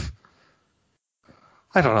kind of,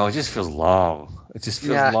 I don't know, it just feels long. It just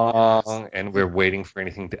feels long, and we're waiting for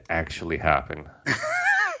anything to actually happen.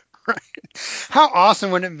 Right. How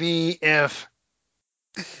awesome would it be if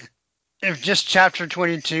just chapter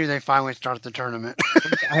 22 they finally start the tournament?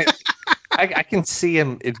 I can see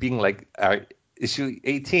it being like issue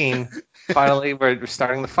 18. Finally, we're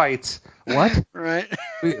starting the fights. What? Right.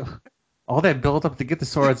 All that build up to get the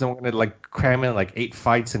swords, and we're gonna like cram in like 8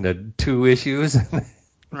 fights into 2 issues.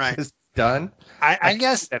 Right. Just done. I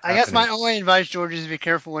guess my only advice, George, is be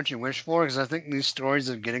careful what you wish for, because I think these stories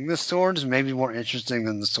of getting the swords may be more interesting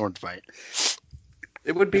than the sword fight.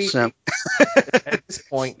 It would be. So. At this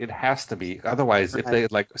point, it has to be. Otherwise, if they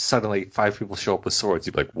like suddenly 5 people show up with swords,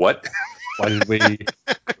 you'd be like, "What? Why did we do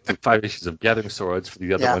 5 issues of gathering swords for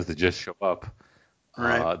the other ones to just show up?"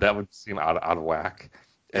 Right. That would seem out of whack.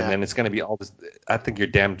 And then it's going to be all this. I think you're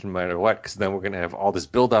damned no matter what, because then we're going to have all this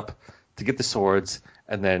build up to get the swords,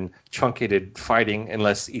 and then truncated fighting,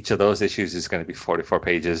 unless each of those issues is going to be 44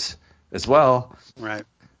 pages as well. Right.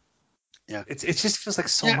 Yeah. It just feels like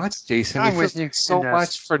so much, Jason. I'm it with feels you. like so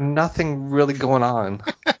much for nothing really going on.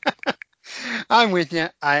 I'm with you.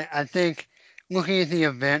 I think looking at the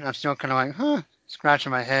event, I'm still kind of like,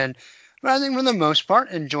 scratching my head. But I think for the most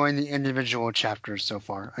part, enjoying the individual chapters so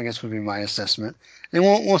far, I guess would be my assessment. And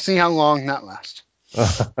we'll see how long that lasts.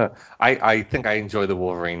 I think I enjoy the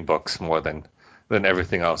Wolverine books more than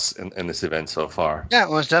everything else in this event so far. Yeah,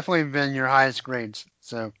 well, it's definitely been your highest grades.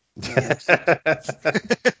 So that makes sense.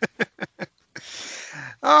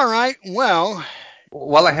 All right. Well,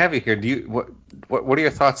 While I have you here, do you what are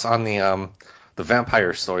your thoughts on the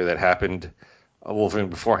vampire story that happened Wolverine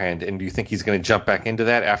beforehand? And do you think he's going to jump back into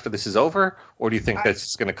that after this is over, or do you think that's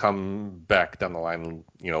just going to come back down the line?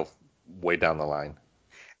 Way down the line.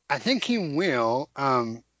 I think he will.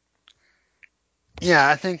 Yeah,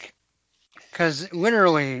 I think because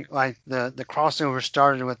literally, like the crossover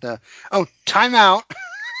started with timeout.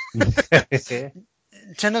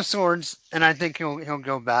 Ten of Swords, and I think he'll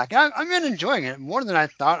go back. I've been enjoying it more than I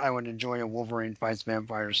thought I would enjoy a Wolverine fights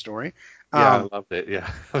vampire story. Yeah, I loved it.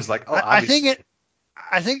 Yeah, I was like, I think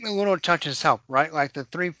the little touches help, right? Like the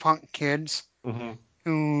three punk kids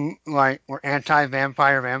who like were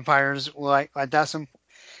anti-vampire vampires, like that's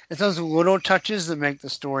it's those little touches that make the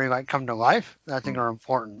story like come to life that I think are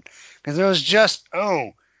important. Because it was just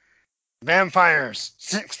vampires,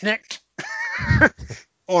 snicked.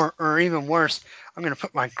 Or even worse, I'm going to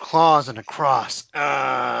put my claws in a cross.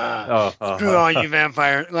 Screw all you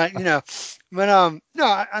vampires. But no,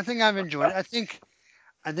 I think I've enjoyed it. I think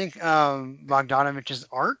Bogdanovich's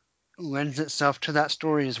art lends itself to that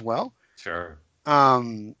story as well. Sure.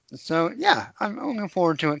 So yeah, I'm looking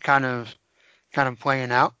forward to it kind of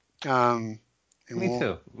playing out. Me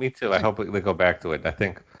too. I hope they go back to it. I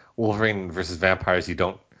think Wolverine versus vampires, you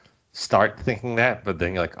don't start thinking that, but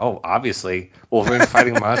then you're like, oh, obviously Wolverine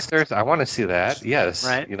fighting monsters. I want to see that. Yes,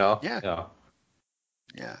 right. Yeah.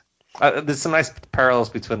 Yeah. There's some nice parallels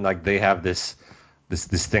between like they have this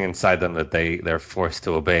thing inside them that they're forced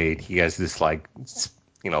to obey. He has this like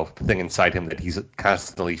thing inside him that he's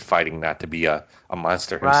constantly fighting not to be a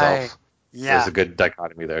monster himself. Right. Yeah. So there's a good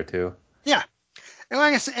dichotomy there too. Yeah, and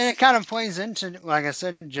like I said, and it kind of plays into, like I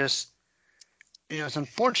said, just it's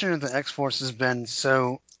unfortunate that X-Force has been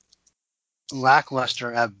so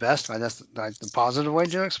lackluster at best. That's like the positive way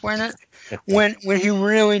to explain it. when he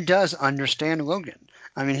really does understand Logan.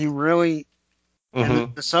 I mean, he really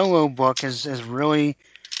in the solo book has really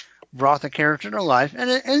brought the character to life, and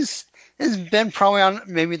it's been probably on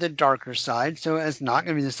maybe the darker side, so it's not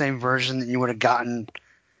going to be the same version that you would have gotten,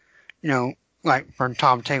 like from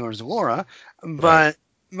Tom Taylor's Laura, but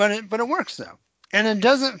it works though, and it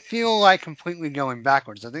doesn't feel like completely going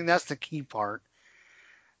backwards. I think that's the key part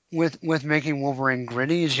with making Wolverine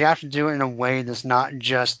gritty, is you have to do it in a way that's not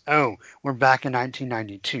just, we're back in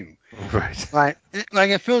 1992. Right. Like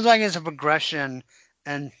it feels like it's a progression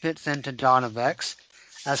and fits into Dawn of X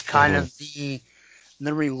as kind of the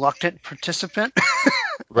reluctant participant.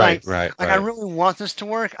 Right. I really want this to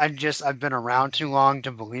work. I've been around too long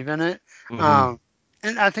to believe in it. And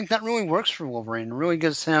I think that really works for Wolverine. It really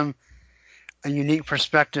gives him a unique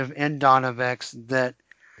perspective in Dawn of X that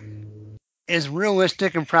is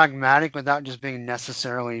realistic and pragmatic without just being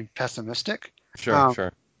necessarily pessimistic.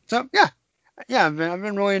 Sure. So I've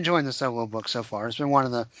been really enjoying the solo book so far. It's been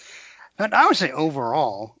one of but I would say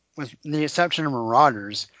overall, with the exception of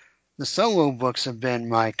Marauders, the solo books have been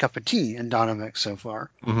my cup of tea in Dawn of X so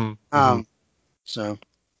far. So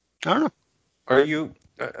I don't know. Are you?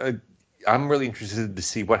 I'm really interested to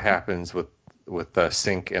see what happens with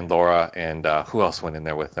Sync and Laura and who else went in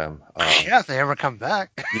there with them. If they ever come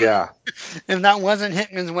back. Yeah. If that wasn't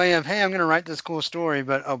Hickman's way of, hey, I'm going to write this cool story,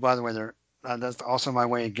 but by the way, that's also my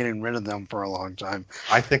way of getting rid of them for a long time.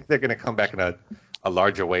 I think they're going to come back in a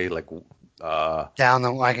larger way, like down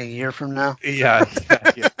like a year from now. Yeah.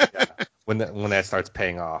 When that starts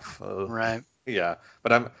paying off. Right. Yeah,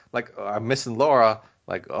 but I'm missing Laura.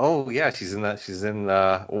 Like, oh yeah, she's in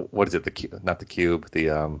what is it? The cube, not the cube.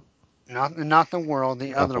 The Not the world,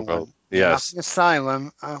 the other one. Yes. Not the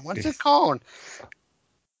asylum. What's it called?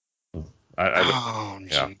 Jeez.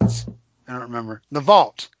 Yeah. I don't remember. The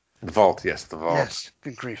Vault. The Vault, yes, the Vault. Yes,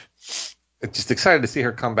 good grief. Just excited to see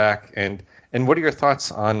her come back. And what are your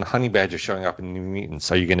thoughts on Honey Badger showing up in New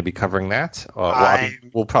Mutants? Are you going to be covering that?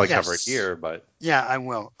 We'll probably cover it here, but yeah, I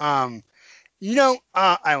will. I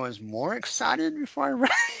was more excited before I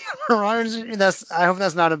read Marauders. I hope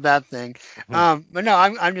that's not a bad thing. But no,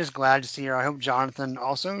 I'm just glad to see her. I hope Jonathan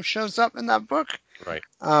also shows up in that book. Right.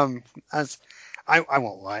 As I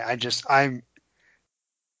won't lie,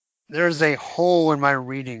 there's a hole in my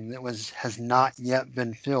reading that has not yet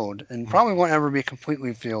been filled, and probably won't ever be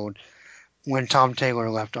completely filled when Tom Taylor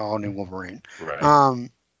left All New Wolverine. Right.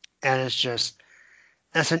 And it's just.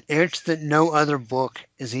 That's an itch that no other book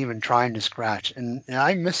is even trying to scratch, and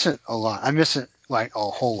I miss it a lot. I miss it like a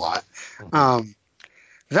whole lot. That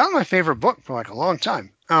was my favorite book for like a long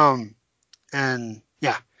time. And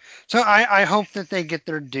yeah, So I hope that they get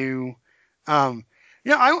their due. I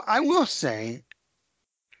will say,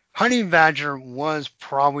 Honey Badger was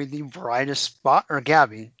probably the brightest spot, or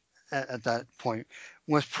Gabby at that point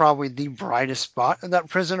was probably the brightest spot of that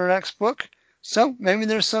Prisoner X book. So maybe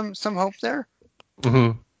there's some hope there.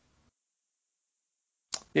 Mm-hmm.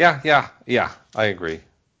 Yeah. I agree.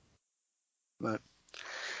 But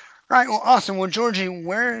all right, well, awesome. Well, Georgie,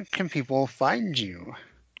 where can people find you?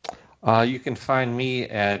 You can find me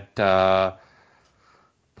at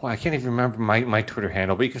I can't even remember my Twitter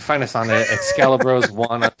handle, but you can find us on Excalibros1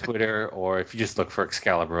 on Twitter, or if you just look for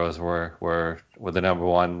Excalibros, we're the number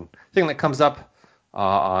one thing that comes up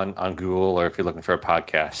on Google, or if you're looking for a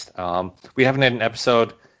podcast. We haven't had an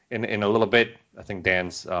episode in a little bit. I think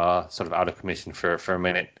Dan's sort of out of commission for a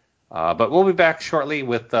minute, but we'll be back shortly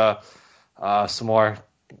with some more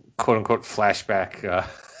quote unquote flashback.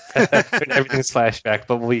 Everything's flashback,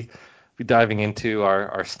 but we'll be diving into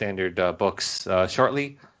our standard books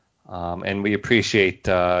shortly. And we appreciate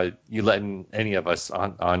you letting any of us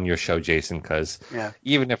on your show, Jason, because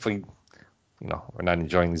even if we're not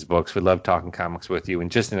enjoying these books, we love talking comics with you,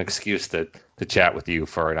 and just an excuse to chat with you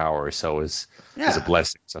for an hour or so is a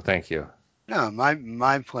blessing. So thank you. No,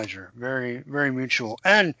 my pleasure. Very, very mutual.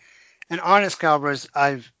 And honest, Calibros,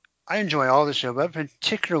 I enjoy all the show, but I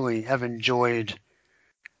particularly have enjoyed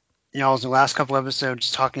the last couple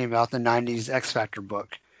episodes talking about the 90s X Factor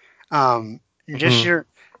book. Just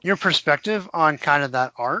your perspective on kind of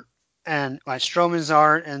that art, and like Stroman's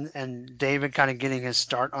art and David kind of getting his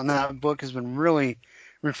start on that book has been really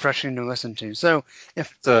refreshing to listen to. So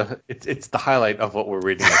if it's the highlight of what we're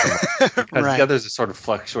reading at the moment, because right. The others are sort of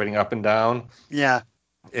fluctuating up and down. Yeah.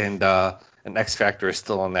 And X Factor is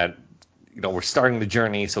still on that, we're starting the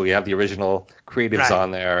journey, so we have the original creatives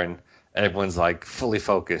on there, and everyone's like fully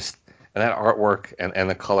focused. And that artwork and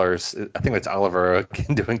the colors, I think it's Oliver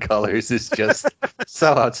doing colors, is just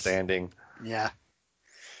so outstanding. Yeah.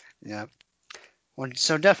 Yeah. Well,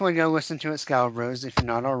 so definitely go listen to it, Scalabros, if you're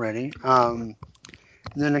not already.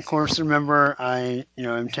 Then, of course, remember,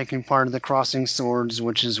 I'm taking part of the Crossing Swords,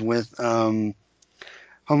 which is with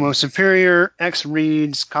Homo Superior, X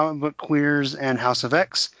Reads, Comic Book Queers, and House of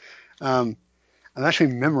X. I've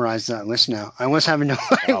actually memorized that list now. I was having to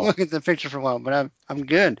look at the picture for a while, but I'm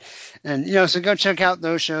good. And, so go check out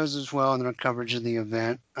those shows as well and their coverage of the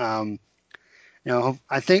event. I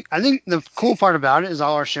think the cool part about it is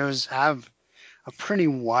all our shows have a pretty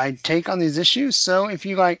wide take on these issues. So if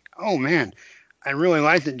you like, oh man, I really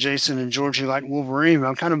like that Jason and Georgie like Wolverine, but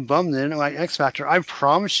I'm kind of bummed they didn't like X Factor. I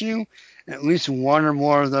promise you, at least one or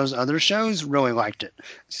more of those other shows really liked it.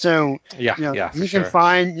 So you can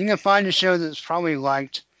find a show that's probably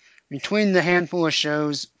liked. Between the handful of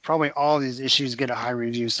shows, probably all these issues get a high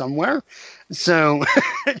review somewhere. So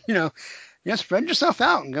spread yourself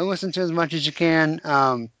out and go listen to as much as you can.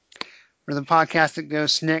 For the podcast that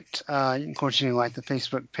goes Snicked, of course you can like the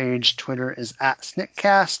Facebook page. Twitter is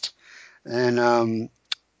 @SnickCast, and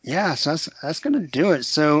so that's gonna do it.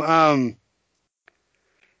 So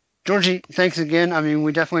Georgie, thanks again. I mean,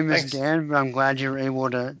 we definitely missed Dan, but I'm glad you were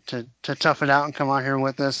able to tough it out and come on here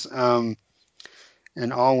with us.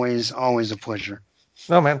 And always a pleasure.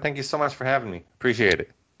 No, man, thank you so much for having me. Appreciate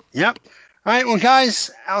it. Yep. All right, well,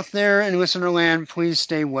 guys out there in listener land, please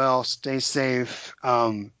stay well, stay safe.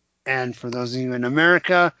 And for those of you in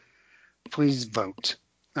America, please vote.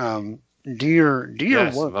 Do your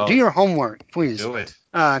work, vote. Do your homework, please. Do it.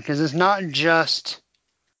 Because it's not just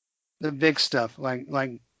the big stuff. Like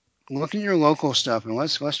look at your local stuff, and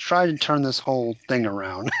let's try to turn this whole thing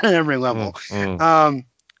around at every level.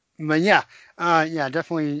 But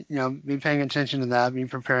definitely, be paying attention to that, be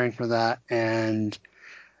preparing for that, and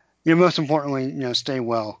most importantly, stay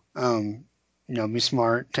well. Be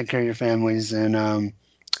smart, take care of your families, and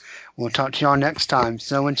we'll talk to y'all next time.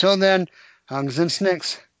 So until then, hugs and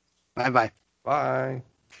snicks. Bye-bye. Bye.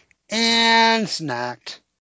 And snacked.